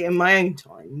read it in my own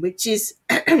time, which is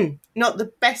not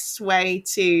the best way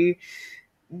to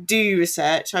do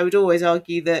research. I would always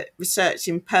argue that research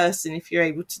in person, if you're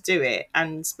able to do it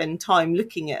and spend time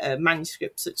looking at a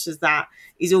manuscript such as that,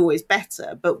 is always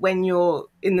better. But when you're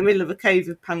in the middle of a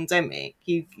COVID pandemic,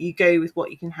 you go with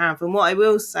what you can have. And what I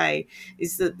will say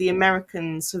is that the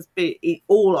Americans have been,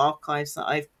 all archives that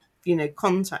I've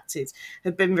contacted,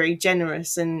 have been very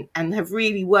generous and have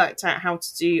really worked out how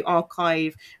to do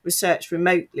archive research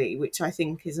remotely, which I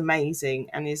think is amazing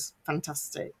and is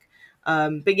fantastic.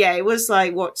 But yeah, it was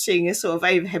like watching a sort of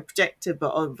overhead projector,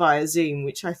 but via Zoom,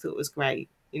 which I thought was great.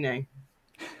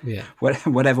 Yeah,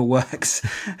 Whatever works.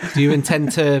 Do you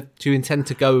intend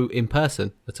to go in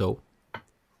person at all?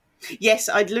 Yes,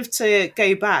 I'd love to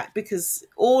go back because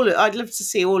I'd love to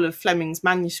see all of Fleming's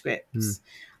manuscripts.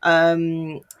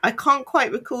 I can't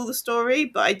quite recall the story,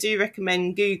 but I do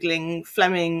recommend Googling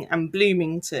Fleming and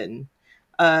Bloomington,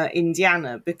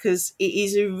 Indiana, because it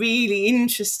is a really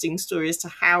interesting story as to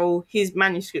how his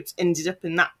manuscripts ended up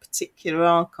in that particular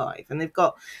archive. And they've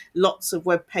got lots of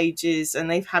web pages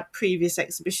and they've had previous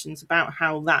exhibitions about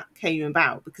how that came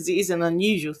about, because it is an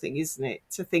unusual thing, isn't it,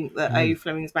 to think that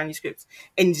Fleming's manuscripts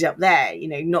ended up there,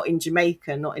 not in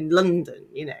Jamaica, not in London,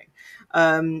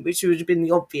 which would have been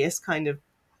the obvious kind of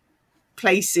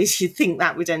places you'd think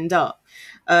that would end up.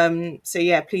 So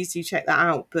yeah, please do check that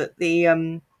out. But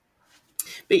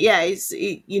yeah,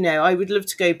 I would love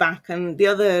to go back. And the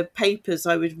other papers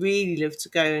I would really love to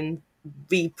go and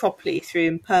read properly through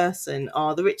in person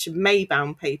are the Richard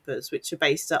Maybaum papers, which are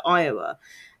based at Iowa,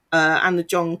 and the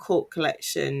John Cork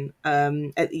collection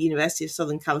at the University of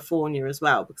Southern California as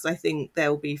well, because I think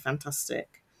they'll be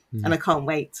fantastic. And I can't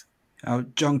wait. Oh,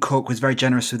 John Cork was very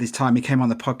generous with his time. He came on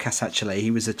the podcast, actually. He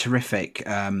was a terrific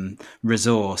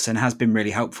resource and has been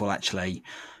really helpful, actually.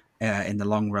 In the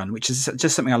long run, which is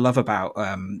just something I love about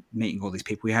meeting all these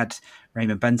people. We had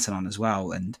Raymond Benson on as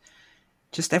well, and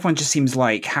just everyone just seems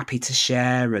like happy to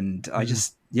share. And I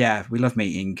just, we love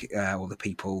meeting all the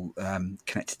people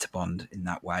connected to Bond in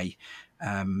that way.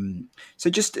 So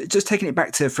just taking it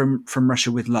back to From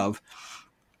Russia with Love.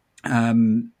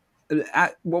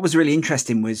 What was really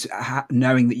interesting was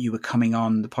knowing that you were coming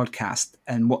on the podcast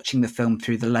and watching the film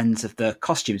through the lens of the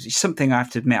costumes, which is something I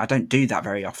have to admit I don't do that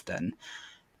very often.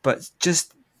 But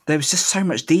there was just so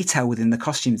much detail within the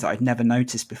costumes that I'd never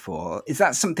noticed before. Is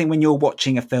that something when you're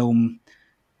watching a film,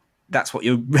 that's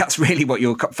really what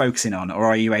you're focusing on, or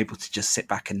are you able to just sit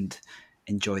back and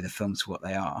enjoy the films for what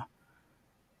they are?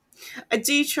 I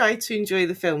do try to enjoy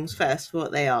the films first for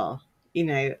what they are.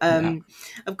 I've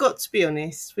got to be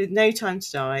honest, with No Time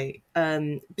to Die,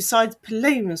 besides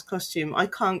Paloma's costume, I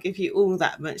can't give you all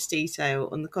that much detail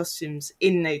on the costumes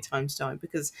in No Time to Die,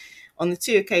 because on the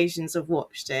 2 occasions I've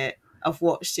watched it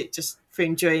just for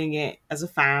enjoying it as a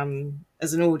fan,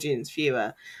 as an audience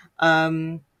viewer.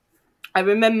 I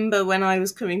remember when I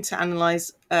was coming to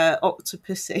analyse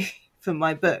Octopussy for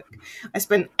my book, I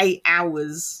spent 8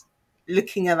 hours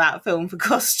looking at that film for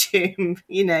costume.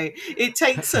 It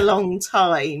takes a long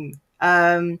time.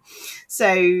 So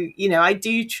I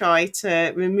do try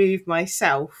to remove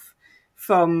myself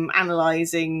from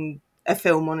analysing a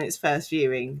film on its first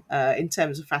viewing in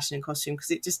terms of fashion and costume,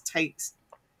 because it just takes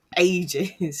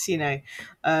ages.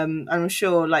 I'm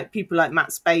sure like people like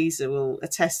Matt Spazer will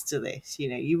attest to this.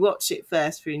 You watch it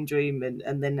first for enjoyment,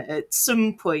 and then at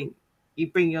some point you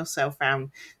bring yourself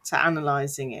around to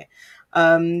analysing it.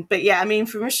 But yeah, I mean,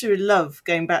 From Russia with Love,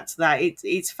 going back to that,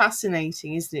 it's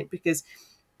fascinating, isn't it? Because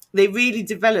they really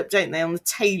develop, don't they, on the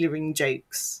tailoring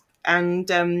jokes. And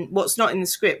what's not in the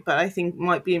script, but I think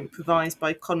might be improvised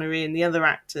by Connery and the other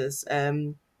actors,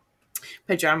 Pedro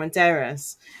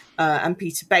Armendáriz and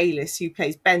Peter Bayliss, who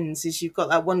plays Benz, is you've got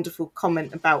that wonderful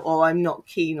comment about, I'm not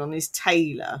keen on his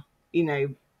tailor,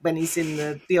 when he's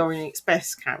in the Orient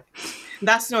Express character.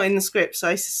 That's not in the script, so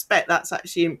I suspect that's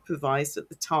actually improvised at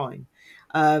the time.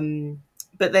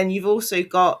 But then you've also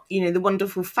got, the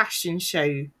wonderful fashion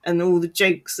show and all the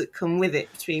jokes that come with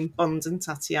it between Bond and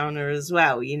Tatiana as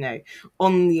well,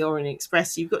 on the Orient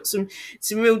Express. You've got some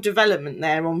real development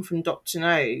there on from Dr.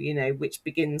 No, which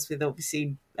begins with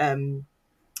obviously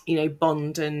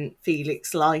Bond and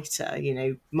Felix Leiter,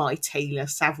 My Tailor,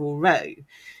 Savile Row,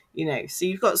 so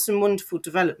you've got some wonderful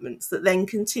developments that then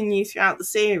continue throughout the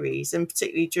series, and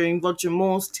particularly during Roger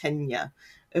Moore's tenure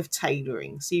of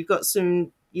tailoring. So you've got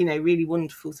some, really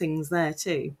wonderful things there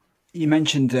too. You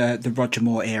mentioned the Roger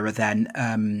Moore era then.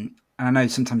 And I know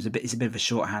sometimes it's a bit of a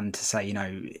shorthand to say,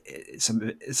 some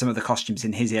of the costumes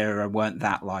in his era weren't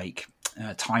that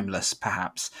timeless,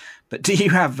 perhaps. But do you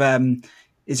have,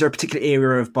 is there a particular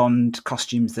era of Bond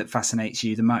costumes that fascinates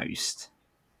you the most?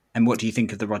 And what do you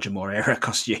think of the Roger Moore era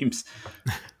costumes?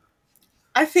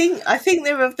 I think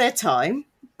they're of their time,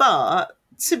 but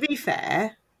to be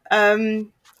fair, Roger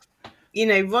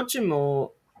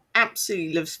Moore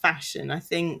absolutely loves fashion. I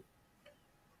think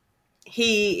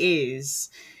he is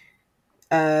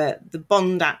the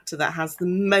Bond actor that has the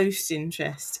most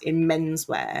interest in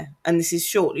menswear, and this is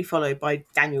shortly followed by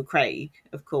Daniel Craig,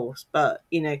 of course. But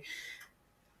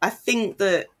I think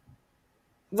that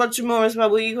Roger Moore as well,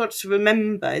 what you've got to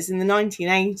remember is in the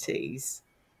 1980s,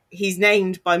 he's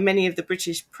named by many of the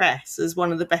British press as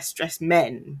one of the best dressed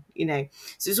men,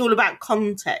 So it's all about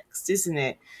context, isn't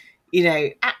it?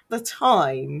 At the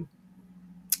time,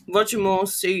 Roger Moore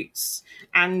suits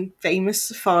and famous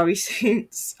safari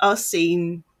suits are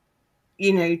seen,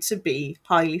 to be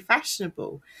highly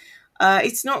fashionable.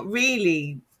 It's not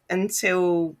really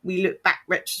until we look back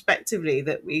retrospectively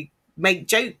that we make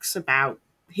jokes about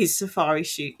his safari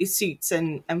suits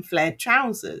and flared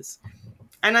trousers.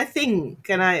 And I think,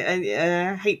 and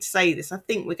I hate to say this, I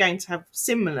think we're going to have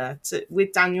similar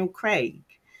with Daniel Craig.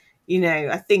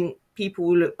 I think people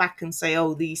will look back and say,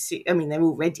 oh, these suits, I mean, they're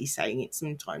already saying it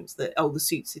sometimes that, oh, the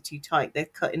suits are too tight, they're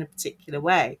cut in a particular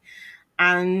way.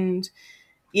 And,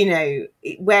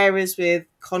 whereas with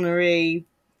Connery,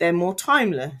 they're more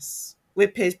timeless.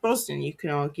 With Pierce Brosnan, you can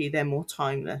argue they're more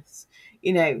timeless,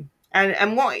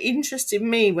 And what interested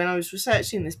me when I was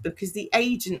researching this book is the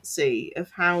agency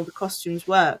of how the costumes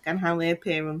work and how they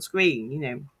appear on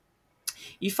screen.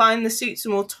 You find the suits are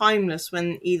more timeless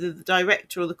when either the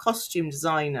director or the costume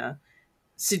designer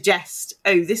suggest,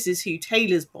 oh, this is Hugh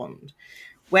Taylor's Bond.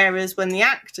 Whereas when the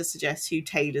actor suggests Hugh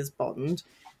Taylor's Bond,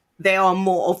 they are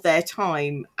more of their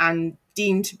time and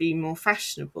deemed to be more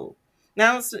fashionable.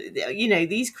 Now,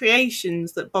 these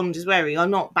creations that Bond is wearing are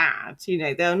not bad.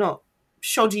 They're not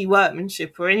shoddy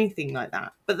workmanship or anything like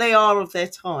that, but they are of their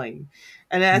time.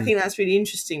 And I think that's really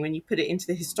interesting when you put it into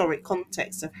the historic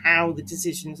context of how the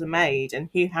decisions are made and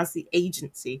who has the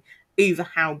agency over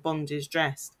how Bond is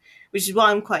dressed, which is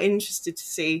why I'm quite interested to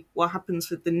see what happens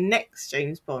with the next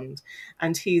James Bond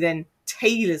and who then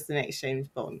tailors the next James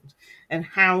Bond and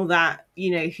how that,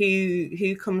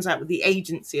 who comes out with the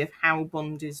agency of how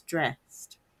Bond is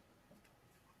dressed.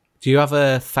 Do you have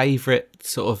a favourite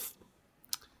sort of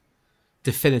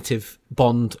definitive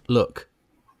Bond look?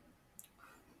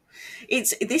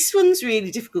 This one's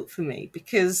really difficult for me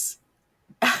because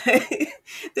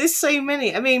there's so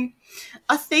many. I mean,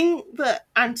 I think that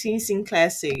Anthony Sinclair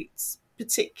suits,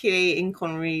 particularly in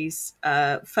Connery's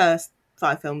first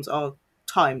 5 films, are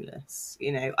timeless.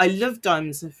 I love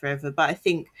Diamonds Are Forever, but I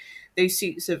think those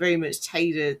suits are very much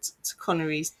tailored to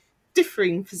Connery's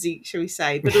differing physique, shall we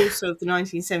say, but also of the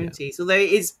 1970s, although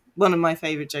it is one of my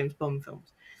favourite James Bond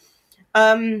films.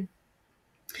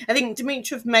 I think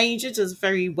Dimitrov Major does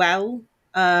very well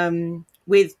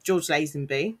with George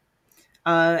Lazenby.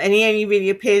 And he only really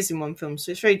appears in one film,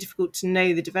 so it's very difficult to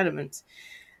know the developments.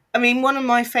 I mean, one of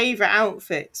my favourite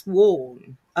outfits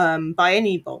worn by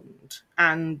any Bond,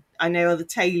 and I know other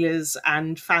tailors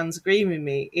and fans agree with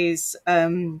me, is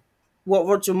what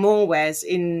Roger Moore wears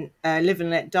in Live and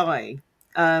Let Die,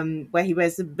 where he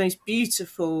wears the most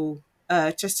beautiful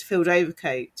Chesterfield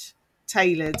overcoat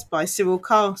tailored by Cyril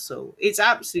Castle. It's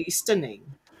absolutely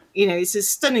stunning. It's a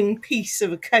stunning piece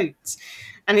of a coat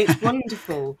and it's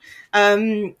wonderful.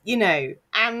 And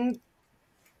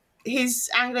his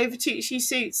Anglo Vitucci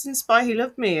suits in Spy Who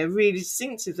Loved Me are really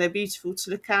distinctive. They're beautiful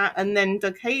to look at. And then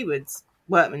Doug Hayward's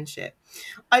workmanship.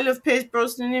 I love Pierce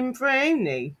Brosnan in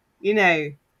Brioni,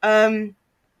 and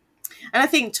I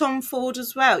think Tom Ford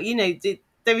as well.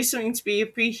 There is something to be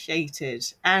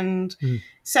appreciated. And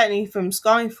certainly from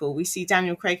Skyfall, we see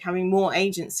Daniel Craig having more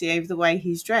agency over the way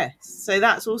he's dressed. So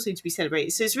that's also to be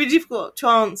celebrated. So it's really difficult to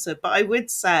answer, but I would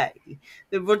say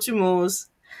that Roger Moore's,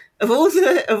 of all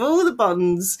the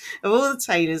Bonds, of all the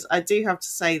tailors, I do have to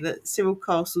say that Cyril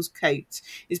Castle's coat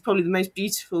is probably the most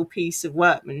beautiful piece of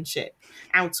workmanship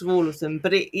out of all of them.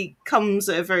 But it comes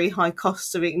at a very high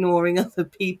cost of ignoring other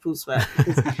people's work.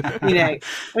 Because, I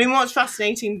mean, what's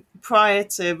fascinating prior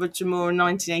to Roger Moore in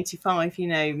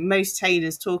 1985, most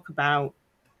tailors talk about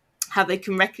how they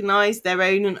can recognise their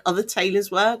own and other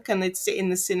tailors' work, and they'd sit in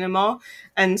the cinema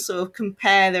and sort of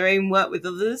compare their own work with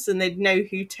others, and they'd know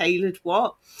who tailored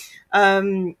what.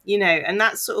 You know, and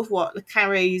that's sort of what Le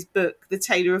Carré's book, The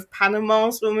Tailor of Panama,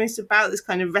 is almost about, this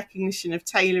kind of recognition of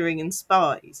tailoring and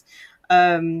spies.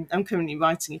 I'm currently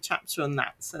writing a chapter on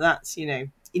that, so that's, you know,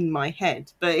 in my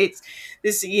head. But it's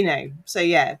this, you know, so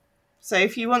yeah. So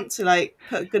if you want to like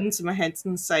put a gun to my head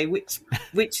and say which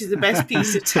is the best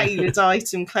piece of tailored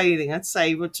item clothing, I'd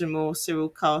say Roger Moore, Cyril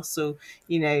Castle,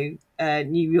 you know,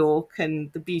 New York,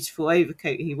 and the beautiful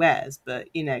overcoat he wears. But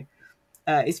you know,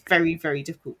 it's very, very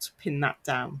difficult to pin that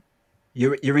down.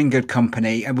 You're in good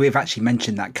company, and we've actually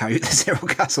mentioned that coat, the Cyril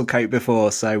Castle coat,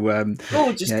 before. So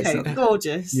gorgeous coat,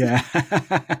 gorgeous. Yeah,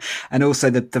 and also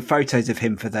the photos of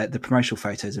him for the promotional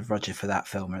photos of Roger for that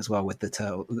film as well, with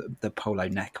the polo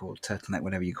neck or turtleneck,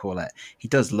 whatever you call it. He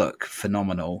does look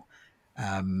phenomenal.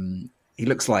 He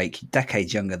looks like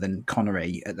decades younger than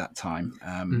Connery at that time.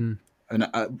 And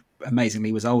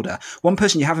amazingly was older. One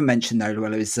person you haven't mentioned though,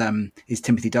 Llewella, is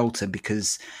Timothy Dalton,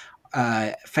 because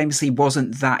famously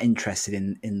wasn't that interested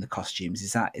in the costumes.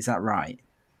 Is that right?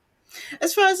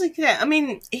 As far as I can, I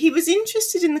mean, he was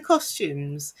interested in the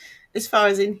costumes as far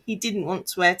as in he didn't want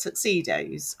to wear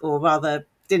tuxedos, or rather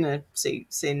dinner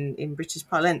suits in British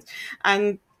parlance.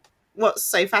 And what's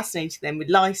so fascinating then with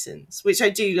License, which I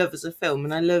do love as a film,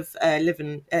 and I love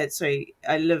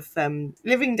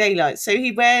Living Daylight. So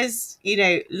he wears, you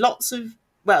know, lots of,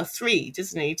 well, 3,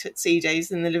 doesn't he, tuxedos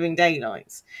in the Living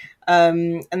Daylights.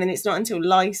 And then it's not until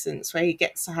License where he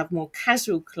gets to have more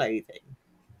casual clothing.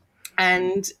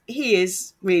 And he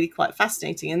is really quite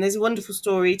fascinating. And there's a wonderful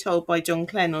story told by John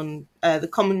Clenn on the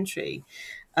commentary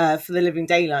for the Living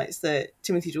Daylights, that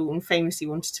Timothy Dalton famously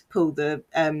wanted to pull the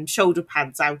shoulder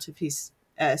pads out of his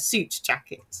suit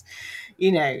jackets,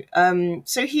 you know.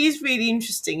 So he is really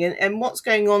interesting. And what's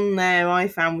going on there, I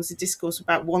found, was a discourse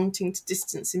about wanting to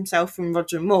distance himself from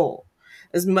Roger Moore,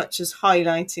 as much as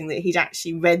highlighting that he'd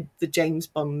actually read the James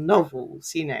Bond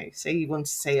novels, you know. So he wanted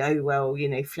to say, oh, well, you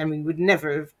know, Fleming would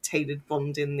never have tailored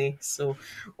Bond in this,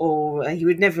 or he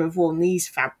would never have worn these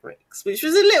fabrics, which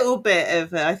was a little bit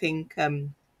of, I think,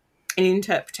 an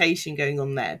interpretation going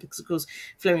on there, because, of course,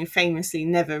 Fleming famously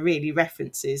never really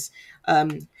references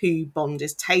who Bond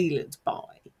is tailored by.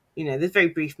 You know, there's very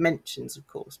brief mentions, of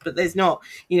course, but there's not,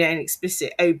 you know, an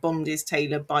explicit, oh, Bond is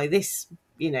tailored by this,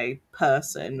 you know,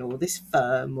 person or this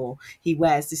firm, or he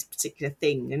wears this particular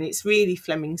thing. And it's really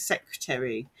Fleming's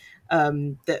secretary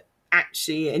that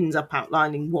actually ends up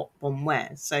outlining what Bond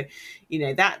wears. So, you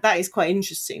know, that is quite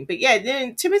interesting. But yeah,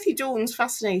 Timothy Dalton's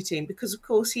fascinating because, of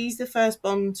course, he's the first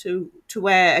Bond to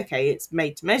wear, okay, it's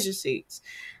made to measure suits.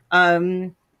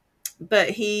 But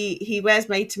he wears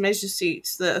made to measure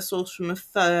suits that are sourced from a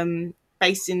firm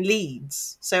based in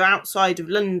Leeds, so outside of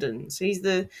London. So he's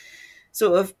the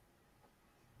sort of,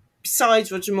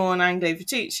 besides Roger Moore and Angelo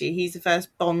Vittucci, he's the first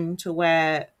Bond to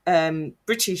wear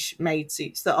British-made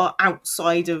suits that are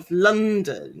outside of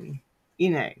London, you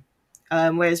know,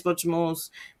 whereas Roger Moore's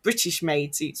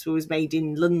British-made suits were always made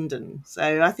in London.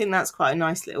 So I think that's quite a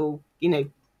nice little, you know,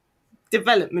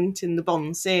 development in the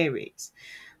Bond series.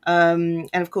 And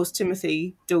of course,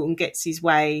 Timothy Dalton gets his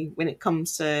way when it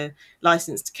comes to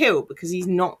License to Kill, because he's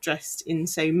not dressed in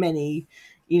so many,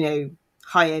 you know,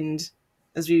 high-end,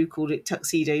 as we would call it,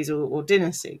 tuxedos or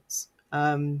dinner suits.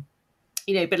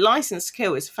 You know, but License to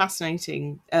Kill is a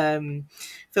fascinating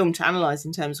film to analyse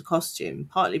in terms of costume,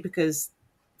 partly because,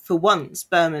 for once,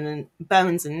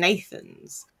 Bermans and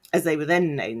Nathans, as they were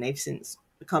then known, they've since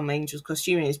become Angels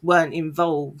costumiers, weren't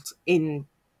involved in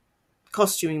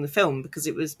costuming the film because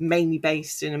it was mainly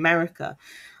based in America.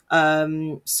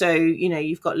 So, you know,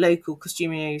 you've got local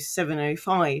costumiers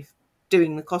 705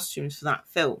 doing the costumes for that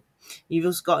film. You've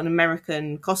also got an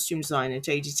American costume designer,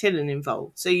 J.D. Tillen,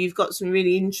 involved. So you've got some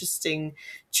really interesting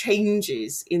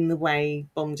changes in the way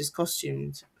Bond is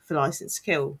costumed for License to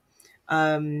Kill.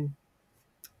 That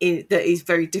is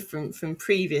very different from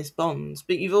previous Bonds.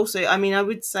 But you've also, I mean, I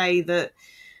would say that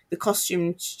the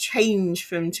costumes change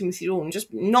from Timothy Dalton,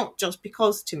 not just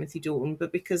because Timothy Dalton,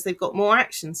 but because they've got more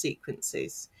action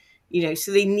sequences, you know,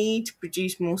 so they need to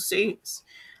produce more suits.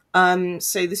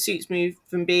 So the suits move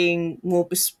from being more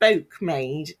bespoke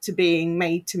made to being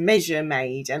made to measure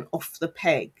made and off the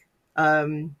peg,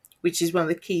 which is one of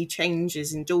the key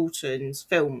changes in Dalton's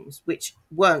films, which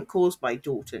weren't caused by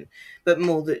Dalton, but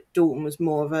more that Dalton was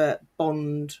more of a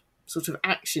Bond sort of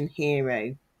action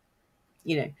hero.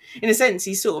 You know, in a sense,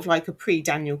 he's sort of like a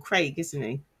pre-Daniel Craig, isn't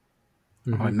he?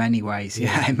 Oh, in many ways,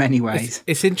 yeah, in many ways.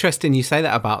 It's interesting you say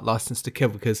that about License to Kill,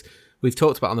 because we've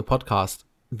talked about on the podcast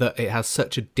that it has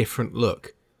such a different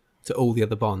look to all the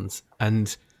other Bonds.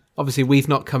 And Obviously, we've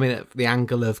not come in at the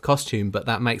angle of costume, but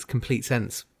that makes complete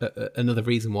sense. Another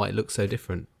reason why it looks so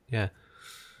different. Yeah.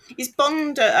 It's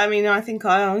Bond. I mean, I think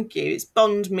I argue it's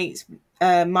Bond meets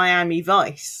Miami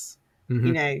Vice,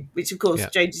 which of course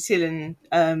Jodie Tillen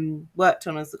worked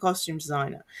on as the costume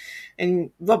designer.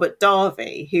 And Robert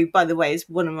Darby, who, by the way, is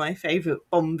one of my favourite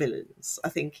Bond villains. I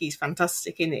think he's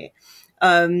fantastic in it.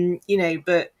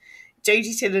 But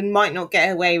Jodie Tillen might not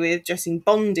get away with dressing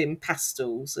Bond in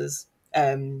pastels, as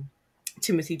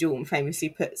Timothy Dalton famously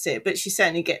puts it, but she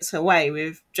certainly gets her way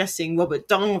with dressing Robert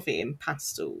Darby in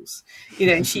pastels.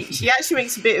 And she actually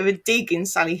makes a bit of a dig in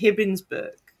Sally Hibbins'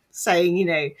 book,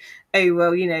 saying,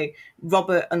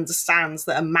 Robert understands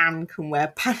that a man can wear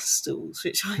pastels,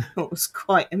 which I thought was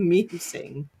quite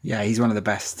amusing. Yeah, he's one of the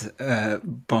best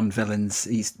Bond villains.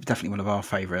 He's definitely one of our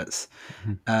favourites.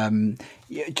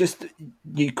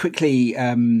 You quickly,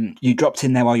 you dropped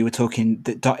in there while you were talking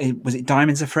was it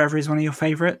Diamonds Are Forever is one of your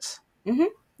favourites? Mm-hmm.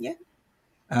 Yeah.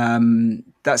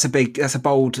 That's a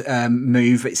bold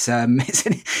move. It's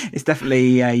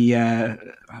definitely a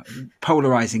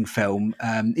polarizing film.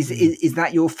 Is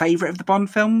that your favorite of the Bond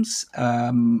films,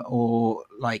 or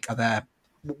like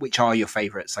which are your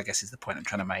favorites? I guess is the point I'm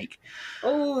trying to make.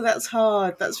 Oh, that's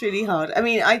hard. That's really hard. I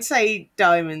mean, I'd say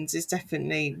Diamonds is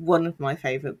definitely one of my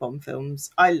favorite Bond films.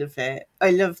 I love it.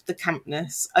 I love the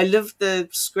campness. I love the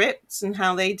scripts and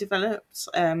how they developed.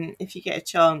 If you get a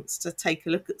chance to take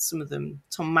a look at some of them,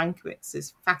 Tom Mankiewicz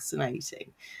is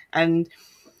fascinating. And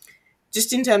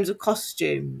just in terms of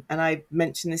costume, and I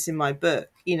mentioned this in my book,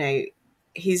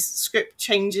 his script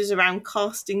changes around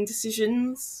casting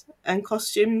decisions and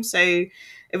costume. So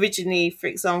originally, for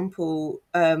example,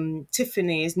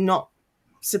 Tiffany is not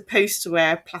supposed to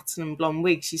wear a platinum blonde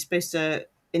wig. She's supposed to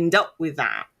end up with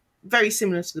that. Very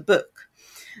similar to the book,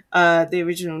 the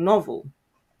original novel.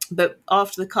 But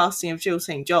after the casting of Jill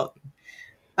St. John,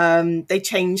 they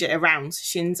change it around. So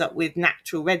she ends up with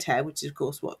natural red hair, which is, of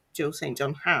course, what Jill St.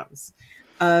 John has.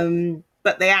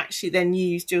 But they actually then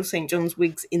use Jill St. John's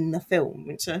wigs in the film,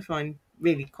 which I find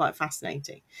really quite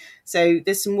fascinating. So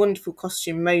there's some wonderful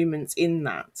costume moments in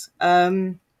that.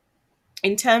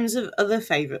 In terms of other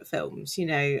favourite films,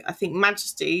 I think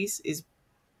Majesties is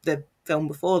the film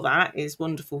before that is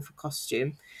wonderful for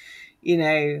costume.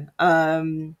 Tomorrow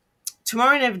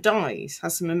Never Dies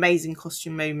has some amazing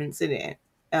costume moments in it.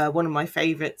 One of my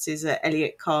favourites is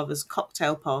Elliot Carver's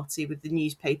cocktail party with the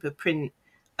newspaper print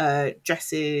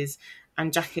dresses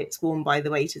and jackets worn by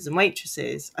the waiters and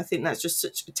waitresses. I think that's just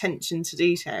such attention to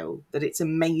detail that it's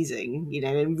amazing,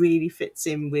 and really fits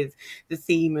in with the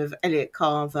theme of Elliot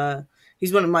Carver,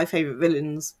 who's one of my favourite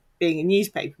villains, being a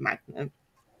newspaper magnate.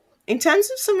 In terms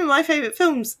of some of my favourite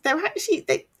films,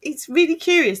 it's really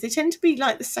curious. They tend to be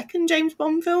like the second James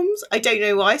Bond films. I don't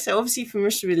know why. So obviously From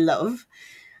Russia with Love.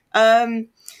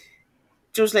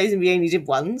 George Lazenby only did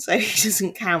one, so he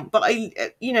doesn't count. But I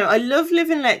love Live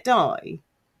and Let Die.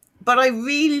 But I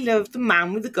really love The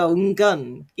Man with the Golden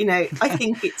Gun. I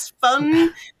think it's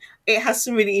fun. It has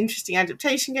some really interesting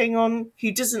adaptation going on.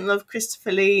 Who doesn't love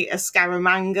Christopher Lee as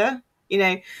Scaramanga?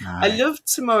 I love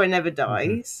Tomorrow Never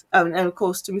Dies. And of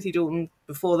course, Timothy Dalton,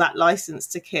 before that, License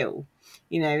to Kill,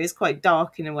 is quite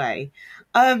dark in a way.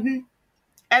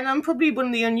 And I'm probably one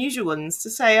of the unusual ones to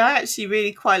say I actually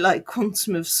really quite like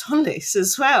Quantum of Solace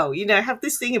as well. I have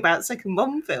this thing about second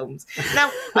Bond films. Now,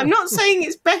 I'm not saying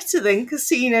it's better than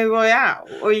Casino Royale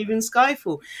or even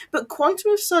Skyfall, but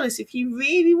Quantum of Solace, if you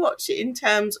really watch it in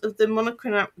terms of the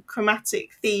monochromatic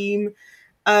theme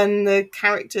and the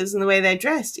characters and the way they're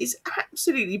dressed, is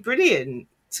absolutely brilliant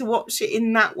to watch it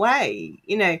in that way,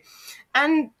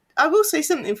 And I will say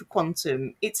something for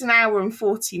Quantum. It's an hour and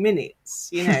 40 minutes,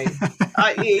 it's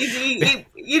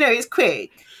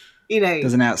quick,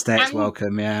 Doesn't outstay its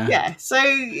welcome, yeah. Yeah, so,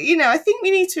 I think we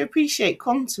need to appreciate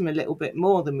Quantum a little bit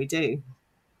more than we do.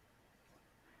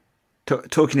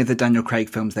 Talking of the Daniel Craig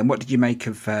films, then, what did you make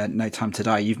of No Time to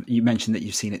Die? You mentioned that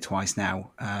you've seen it twice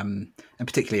now, and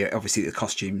particularly, obviously, the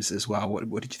costumes as well.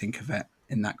 What did you think of it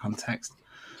in that context?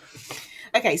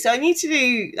 Okay, so I need to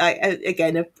do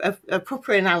a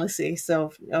proper analysis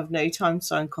of No Time to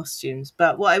Die costumes.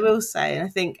 But what I will say, and I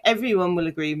think everyone will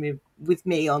agree with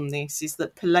me on this, is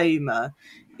that Paloma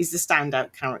is the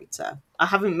standout character. I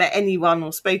haven't met anyone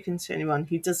or spoken to anyone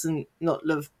who doesn't not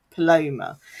love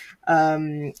Paloma,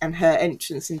 and her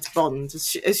entrance into Bond,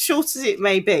 as short as it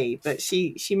may be, but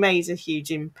she made a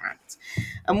huge impact.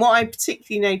 And what I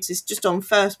particularly noticed just on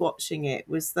first watching it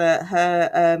was that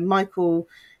her Michael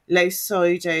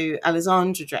Losodo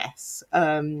Alessandra dress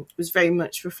was very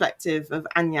much reflective of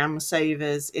Anya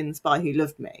Amasova's in The Spy Who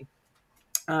Loved Me.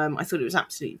 I thought it was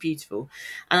absolutely beautiful.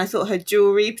 And I thought her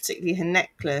jewellery, particularly her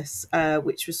necklace,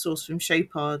 which was sourced from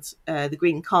Chopard's the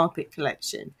Green Carpet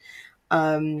collection,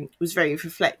 was very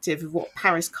reflective of what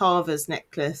Paris Carver's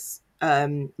necklace,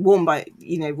 worn by,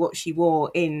 what she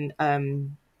wore in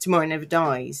Tomorrow Never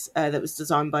Dies, that was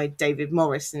designed by David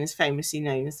Morris and is famously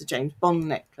known as the James Bond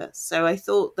necklace. So I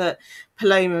thought that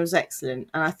Paloma was excellent.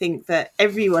 And I think that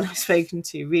everyone I've spoken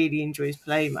to really enjoys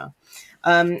Paloma.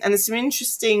 And there's some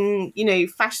interesting,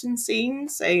 fashion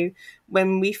scenes. So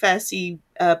when we first see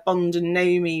Bond and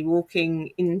Naomi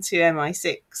walking into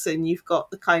MI6, and you've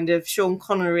got the kind of Sean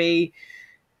Connery,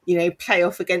 play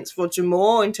off against Roger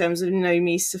Moore in terms of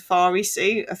Naomi's safari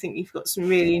suit. I think you've got some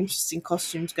really interesting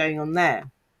costumes going on there.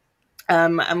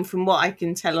 And from what I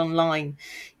can tell online,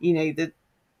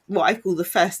 what I call the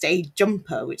first aid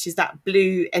jumper, which is that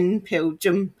blue Enfield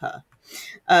jumper,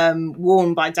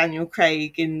 worn by Daniel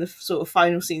Craig in the sort of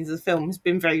final scenes of the film, has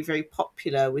been very, very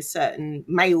popular with certain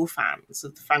male fans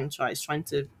of the franchise trying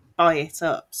to buy it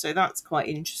up. So that's quite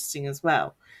interesting as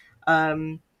well.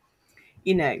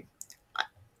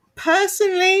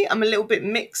 Personally, I'm a little bit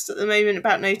mixed at the moment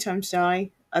about No Time to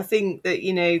Die. I think that,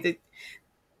 that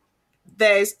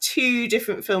there's two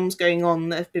different films going on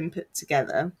that have been put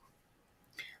together.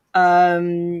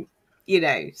 So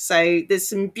there's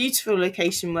some beautiful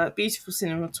location work, beautiful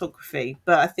cinematography,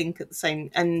 but I think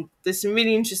and there's some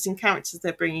really interesting characters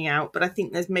they're bringing out, but I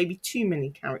think there's maybe too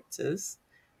many characters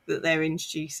that they're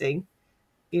introducing,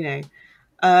 So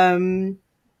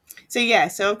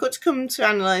I've got to come to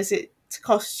analyse it to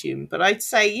costume, but I'd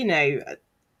say,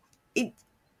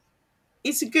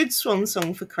 it's a good swan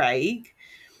song for Craig.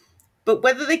 But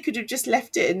whether they could have just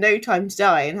left it in No Time to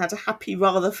Die and had a happy,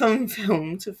 rather fun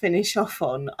film to finish off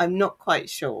on, I'm not quite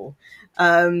sure.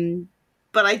 But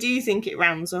I do think it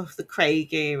rounds off the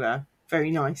Craig era very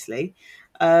nicely.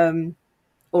 Or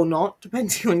not,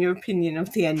 depending on your opinion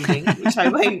of the ending, which I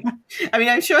won't. I mean,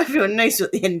 I'm sure everyone knows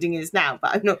what the ending is now,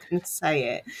 but I'm not going to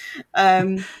say it.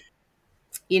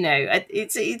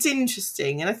 It's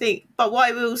interesting. And I think, but what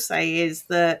I will say is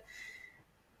that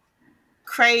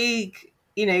Craig,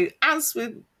 as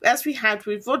we had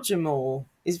with Roger Moore,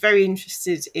 is very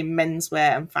interested in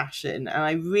menswear and fashion, and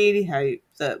I really hope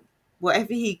that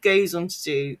whatever he goes on to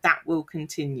do, that will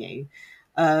continue.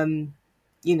 And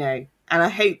I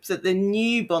hope that the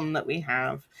new Bond that we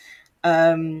have,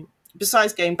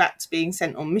 besides going back to being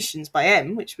sent on missions by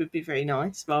M, which would be very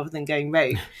nice, rather than going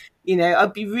rogue,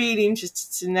 I'd be really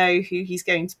interested to know who he's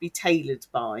going to be tailored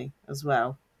by as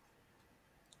well.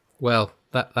 Well,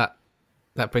 that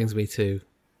brings me to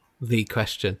the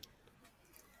question.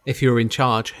 If you were in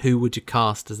charge, who would you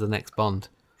cast as the next Bond?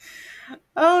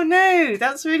 Oh no,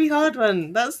 that's a really hard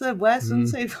one. That's the worst one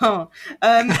so far.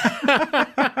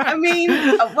 I mean,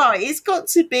 it's got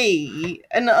to be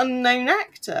an unknown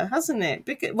actor, hasn't it?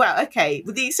 Because,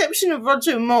 with the exception of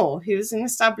Roger Moore, who is an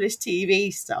established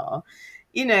TV star,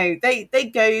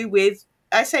 they go with,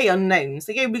 I say unknowns,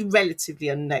 they go with relatively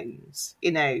unknowns,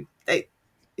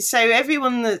 So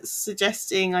everyone that's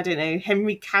suggesting, I don't know,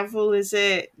 Henry Cavill, is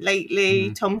it,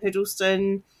 lately, Tom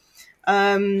Hiddleston.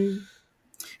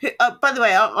 By the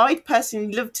way, I'd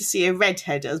personally love to see a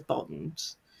redhead as Bond.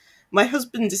 My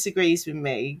husband disagrees with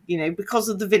me, because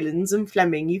of the villains and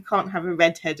Fleming, you can't have a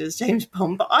redhead as James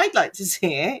Bond, but I'd like to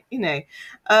see it, they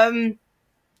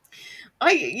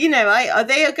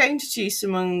are going to choose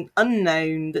someone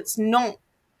unknown that's not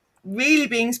really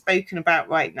being spoken about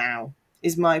right now,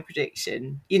 is my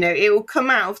prediction. It will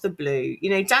come out of the blue.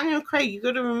 Daniel Craig, you've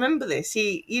got to remember this.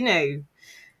 It's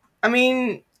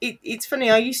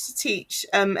funny. I used to teach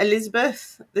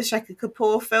Elizabeth, the Shekhar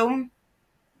Kapoor film,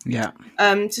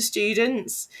 to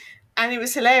students, and it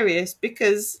was hilarious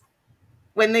because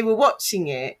when they were watching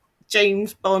it,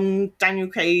 James Bond, Daniel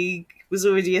Craig was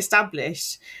already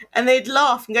established, and they'd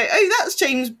laugh and go, "Oh, that's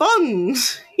James Bond,"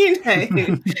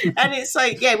 And it's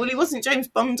like, yeah, well, he wasn't James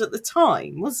Bond at the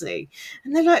time, was he?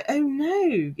 And they're like, "Oh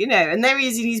no," and there he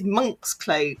is in his monk's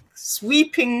cloak,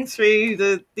 sweeping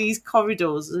through these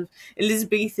corridors of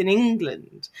Elizabethan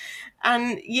England.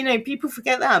 And people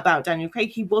forget that about Daniel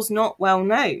Craig. He was not well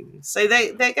known, so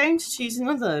they're going to choose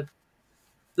another,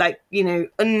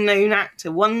 unknown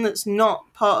actor, one that's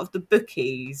not part of the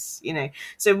bookies,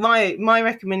 So my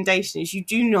recommendation is you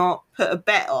do not put a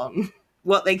bet on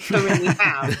what they currently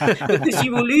have because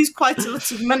you will lose quite a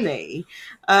lot of money.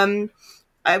 I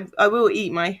will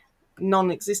eat my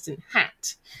non-existent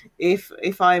hat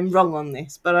if I'm wrong on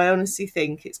this, but I honestly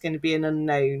think it's going to be an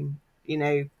unknown,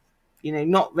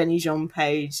 not Rennie Jean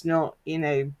Page, not,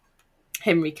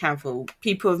 Henry Cavill.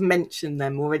 People have mentioned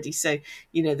them already, so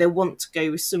they'll want to go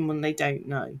with someone they don't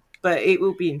know. But it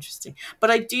will be interesting.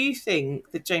 But I do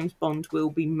think that James Bond will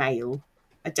be male.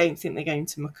 I don't think they're going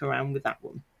to muck around with that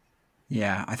one.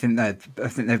 Yeah, I think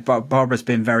Barbara's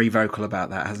been very vocal about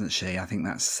that, hasn't she? I think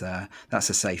that's a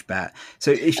safe bet.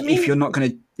 So if you're not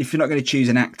going to choose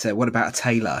an actor, what about a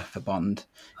tailor for Bond?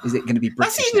 Is it going to be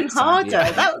British? That's even next time?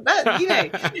 harder.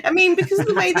 Because of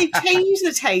the way they change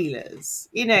the tailors,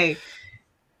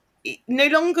 no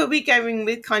longer are we going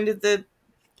with kind of the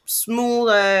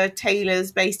smaller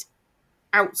tailors based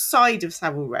outside of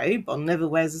Savile Row. Bond never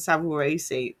wears a Savile Row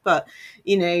suit, but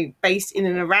based in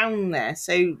and around there.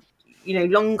 So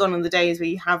long gone are the days where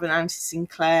you have an Andy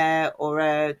Sinclair or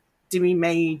a Demi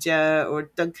Major or a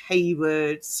Doug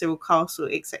Hayward, Cyril Castle,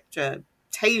 etc.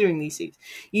 tailoring these suits.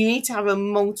 You need to have a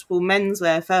multiple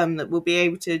menswear firm that will be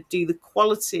able to do the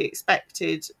quality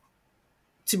expected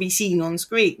to be seen on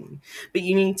screen, but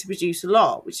you need to produce a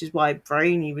lot, which is why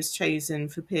Broney was chosen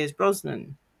for Pierce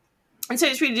Brosnan. And so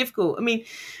it's really difficult. I mean,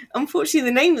 unfortunately,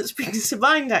 the name that springs to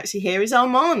mind actually here is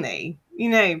Armani,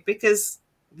 because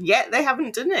yet they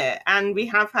haven't done it. And we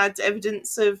have had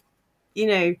evidence of,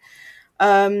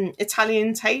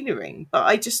 Italian tailoring, but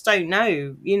I just don't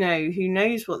know, who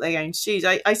knows what they're going to choose.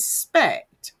 I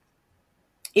suspect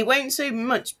it won't so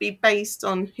much be based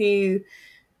on who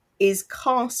is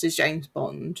cast as James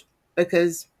Bond,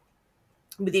 because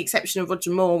with the exception of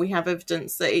Roger Moore, we have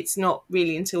evidence that it's not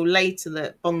really until later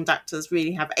that Bond actors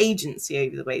really have agency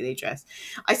over the way they dress.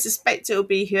 I suspect it'll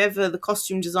be whoever the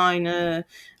costume designer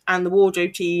and the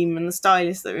wardrobe team and the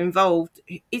stylists that are involved.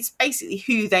 It's basically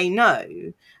who they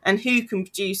know and who can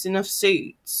produce enough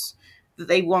suits that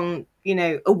they want,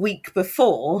 a week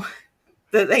before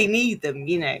that they need them,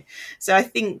 So I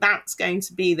think that's going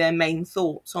to be their main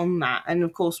thoughts on that. And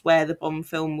of course, where the Bond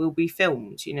film will be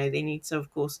filmed, they need to,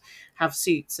 of course, have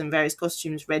suits and various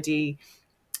costumes ready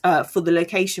for the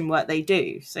location work they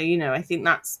do. So, I think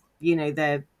that's,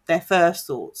 their first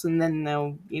thoughts. And then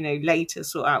they'll, later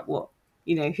sort out what,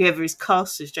 whoever is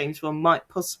cast as James Bond might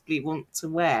possibly want to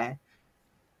wear.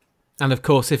 And of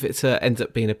course, if it ends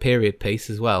up being a period piece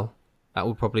as well, that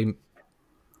would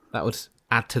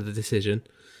add to the decision,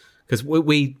 because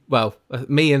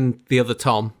me and the other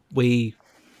Tom, we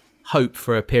hope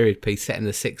for a period piece set in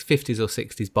the 50s or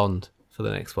 60s Bond for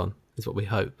the next one, is what we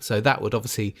hope. So that would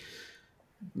obviously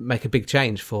make a big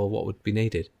change for what would be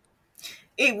needed.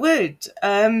 It would.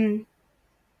 I'm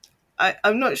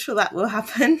not sure that will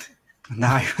happen.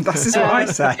 No, this is what I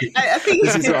say. I think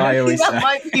this is what I always that say.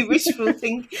 might be wishful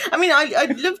thinking. I mean,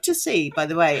 I'd love to see, by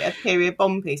the way, a period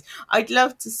Bond piece. I'd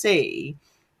love to see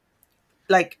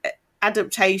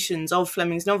adaptations of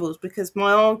Fleming's novels, because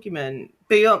my argument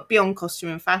beyond costume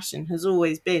and fashion has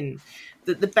always been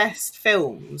that the best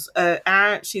films are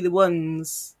actually the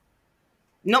ones,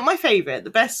 not my favourite, the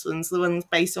best ones are the ones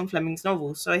based on Fleming's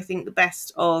novels. So I think the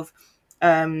best of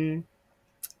Daniel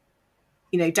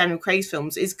Craig's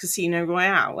films is Casino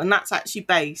Royale, and that's actually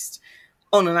based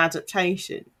on an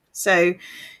adaptation. So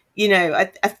I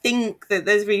think that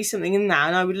there's really something in that,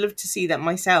 and I would love to see that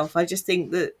myself. I just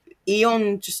think that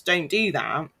Eon just don't do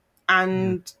that,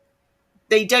 and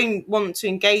they don't want to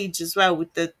engage as well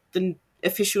with the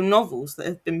official novels that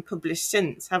have been published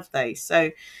since, have they?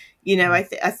 So,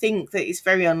 I think that it's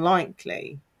very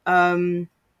unlikely. I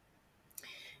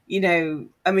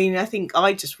think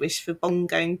I just wish for Bond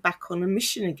going back on a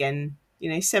mission again,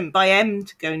 sent by M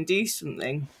to go and do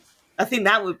something. I think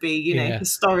that would be,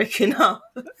 historic enough.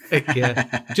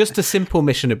 Yeah, just a simple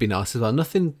mission would be nice as well.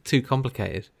 Nothing too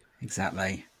complicated.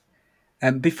 Exactly.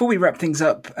 Before we wrap things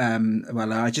up,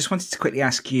 I just wanted to quickly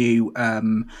ask you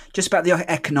just about the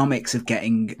economics of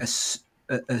getting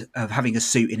of having a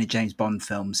suit in a James Bond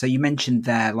film. So you mentioned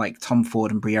there, like Tom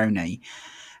Ford and Brioni.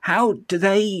 How do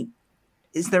they?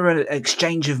 Is there an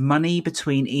exchange of money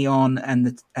between Eon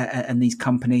and these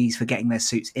companies for getting their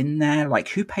suits in there? Like,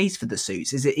 who pays for the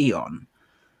suits? Is it Eon?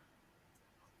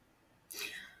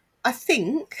 I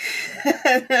think,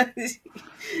 I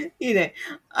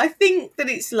think that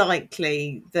it's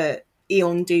likely that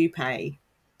Eon do pay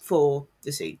for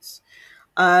the suits.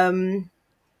 In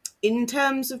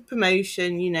terms of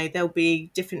promotion, there'll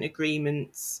be different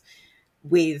agreements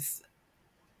with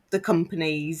the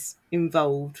companies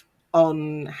involved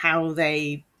on how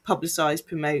they publicise,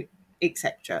 promote,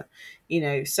 etc.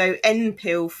 So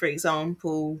NPIL, for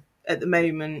example, at the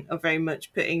moment are very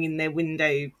much putting in their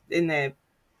window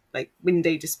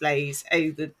displays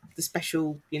over the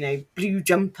special, blue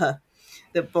jumper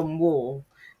that Bond wore.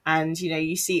 And,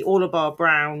 you see all of our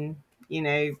Brown,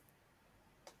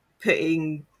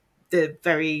 putting the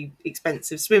very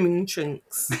expensive swimming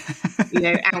trunks,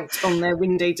 out on their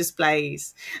window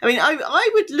displays. I mean, I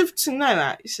would love to know,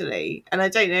 actually, and I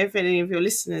don't know if any of your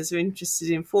listeners are interested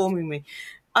in informing me,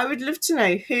 I would love to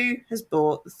know who has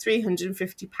bought the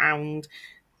 £350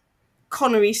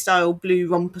 Connery-style blue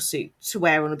romper suit to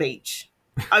wear on a beach.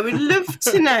 I would love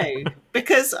to know,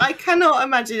 because I cannot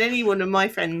imagine any one of my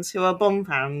friends who are Bond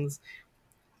fans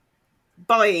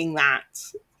buying that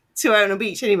to wear on a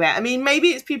beach anywhere. I mean, maybe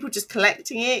it's people just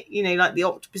collecting it, like the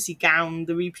Octopussy gown,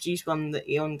 the reproduced one that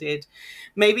Eon did.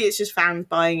 Maybe it's just fans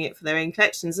buying it for their own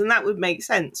collections, and that would make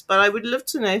sense. But I would love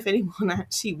to know if anyone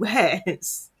actually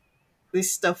wears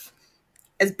this stuff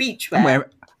as beachwear.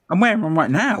 I'm wearing one right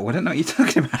now. I don't know what you're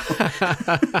talking about.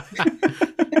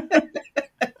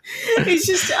 It's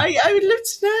just, I would love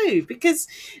to know, because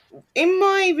in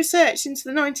my research into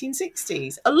the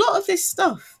 1960s, a lot of this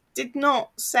stuff did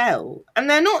not sell, and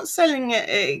they're not selling it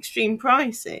at extreme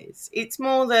prices. It's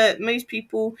more that most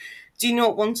people do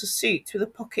not want a suit with a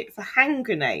pocket for hand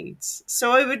grenades.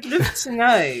 So I would love to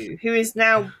know who is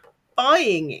now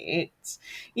buying it,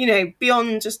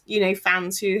 beyond just,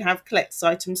 fans who have collector's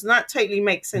items. And that totally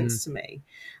makes sense to me.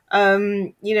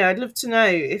 I'd love to know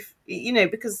if,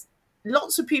 because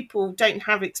lots of people don't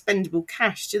have expendable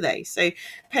cash, do they? So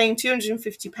paying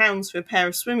 £250 for a pair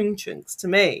of swimming trunks, to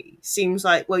me, seems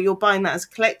like, well, you're buying that as a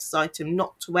collector's item,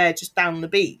 not to wear just down the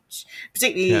beach,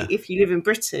 particularly if you live in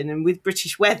Britain and with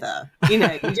British weather. You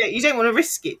don't want to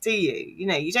risk it, do you?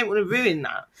 You don't want to ruin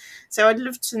that. So I'd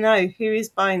love to know who is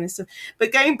buying this stuff.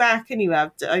 But going back anyway,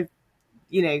 I've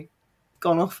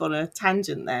gone off on a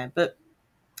tangent there. But,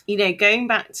 going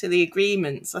back to the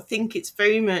agreements, I think it's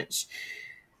very much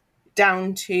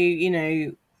down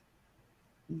to,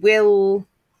 will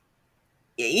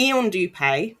Eon do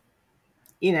pay?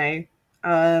 The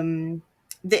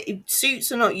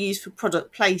suits are not used for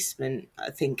product placement, I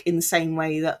think, in the same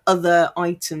way that other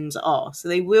items are. So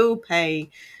they will pay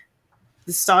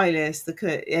the stylist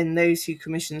and those who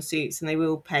commission suits, and they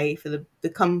will pay for the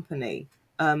company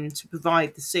to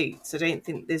provide the suits. I don't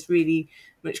think there's really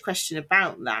much question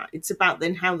about that. It's about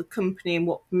then how the company and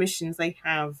what permissions they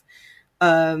have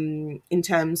in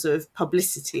terms of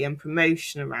publicity and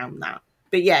promotion around that.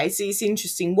 But yeah, it's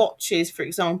interesting. Watches, for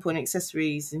example, and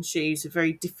accessories and shoes are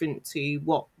very different to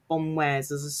what Bond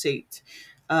wears as a suit,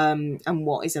 and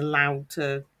what is allowed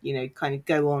to, kind of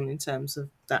go on in terms of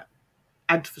that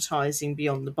advertising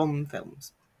beyond the Bond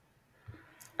films.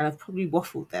 And I've probably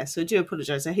waffled there, so I do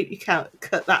apologise. I hope you can't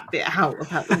cut that bit out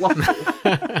about the waffle.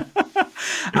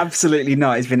 Absolutely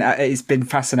not. It's been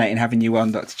fascinating having you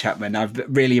on, Dr. Chapman. I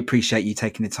really appreciate you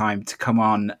taking the time to come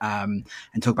on and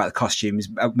talk about the costumes.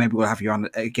 Maybe we'll have you on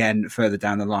again further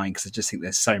down the line, because I just think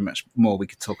there's so much more we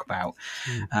could talk about.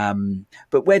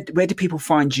 But where do people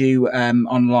find you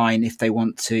online if they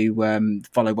want to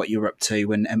follow what you're up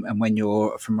to and when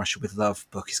your From Russia with Love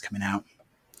book is coming out?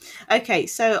 Okay,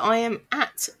 so I am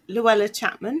at Llewella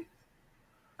Chapman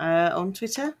on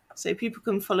Twitter, so people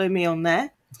can follow me on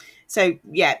there. So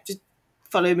yeah, just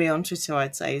follow me on Twitter,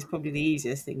 I'd say, is probably the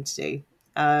easiest thing to do.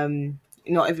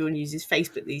 Not everyone uses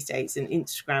Facebook these days, and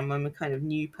Instagram I'm a kind of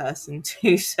new person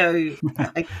too, so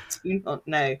I do not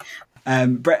know.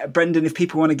 Brendan, if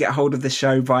people want to get hold of the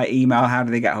show via email, how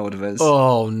do they get hold of us?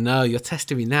 Oh no, you're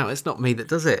testing me now. It's not me that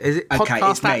does it. Is it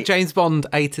podcast at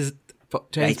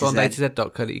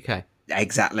jamesbond@z.co.uk?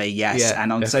 Exactly, yes. Yeah,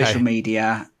 and on social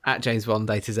media at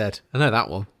jamesbond@z. I know that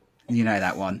one. You know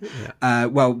that one. Yeah.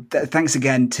 Well, thanks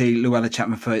again to Llewella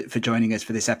Chapman for joining us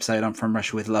for this episode on From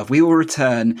Russia with Love. We will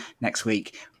return next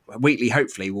week. Wheatley,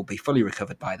 hopefully, will be fully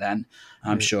recovered by then,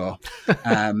 I'm sure.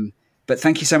 But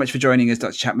thank you so much for joining us,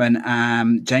 Dr.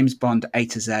 Chapman. James Bond A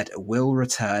to Z will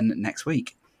return next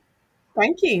week.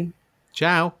 Thank you.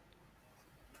 Ciao.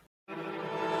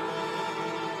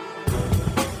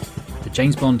 The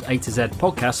James Bond A to Z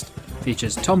podcast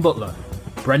features Tom Butler,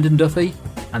 Brendan Duffy,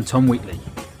 and Tom Wheatley.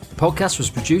 The podcast was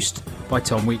produced by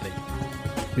Tom Wheatley,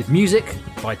 with music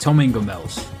by Tom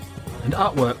Ingelmells, and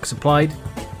artwork supplied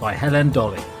by Helen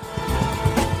Dolly.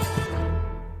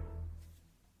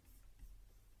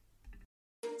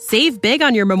 Save big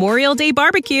on your Memorial Day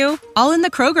barbecue, all in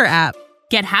the Kroger app.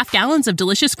 Get half gallons of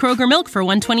delicious Kroger milk for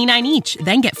 $1.29 each.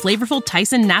 Then get flavorful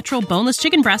Tyson natural boneless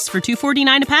chicken breasts for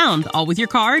 $2.49 a pound, all with your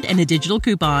card and a digital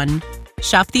coupon.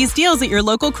 Shop these deals at your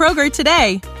local Kroger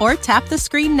today, or tap the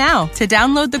screen now to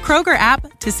download the Kroger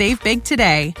app to save big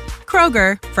today.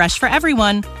 Kroger, fresh for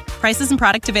everyone. Prices and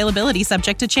product availability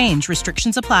subject to change.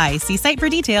 Restrictions apply. See site for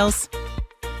details.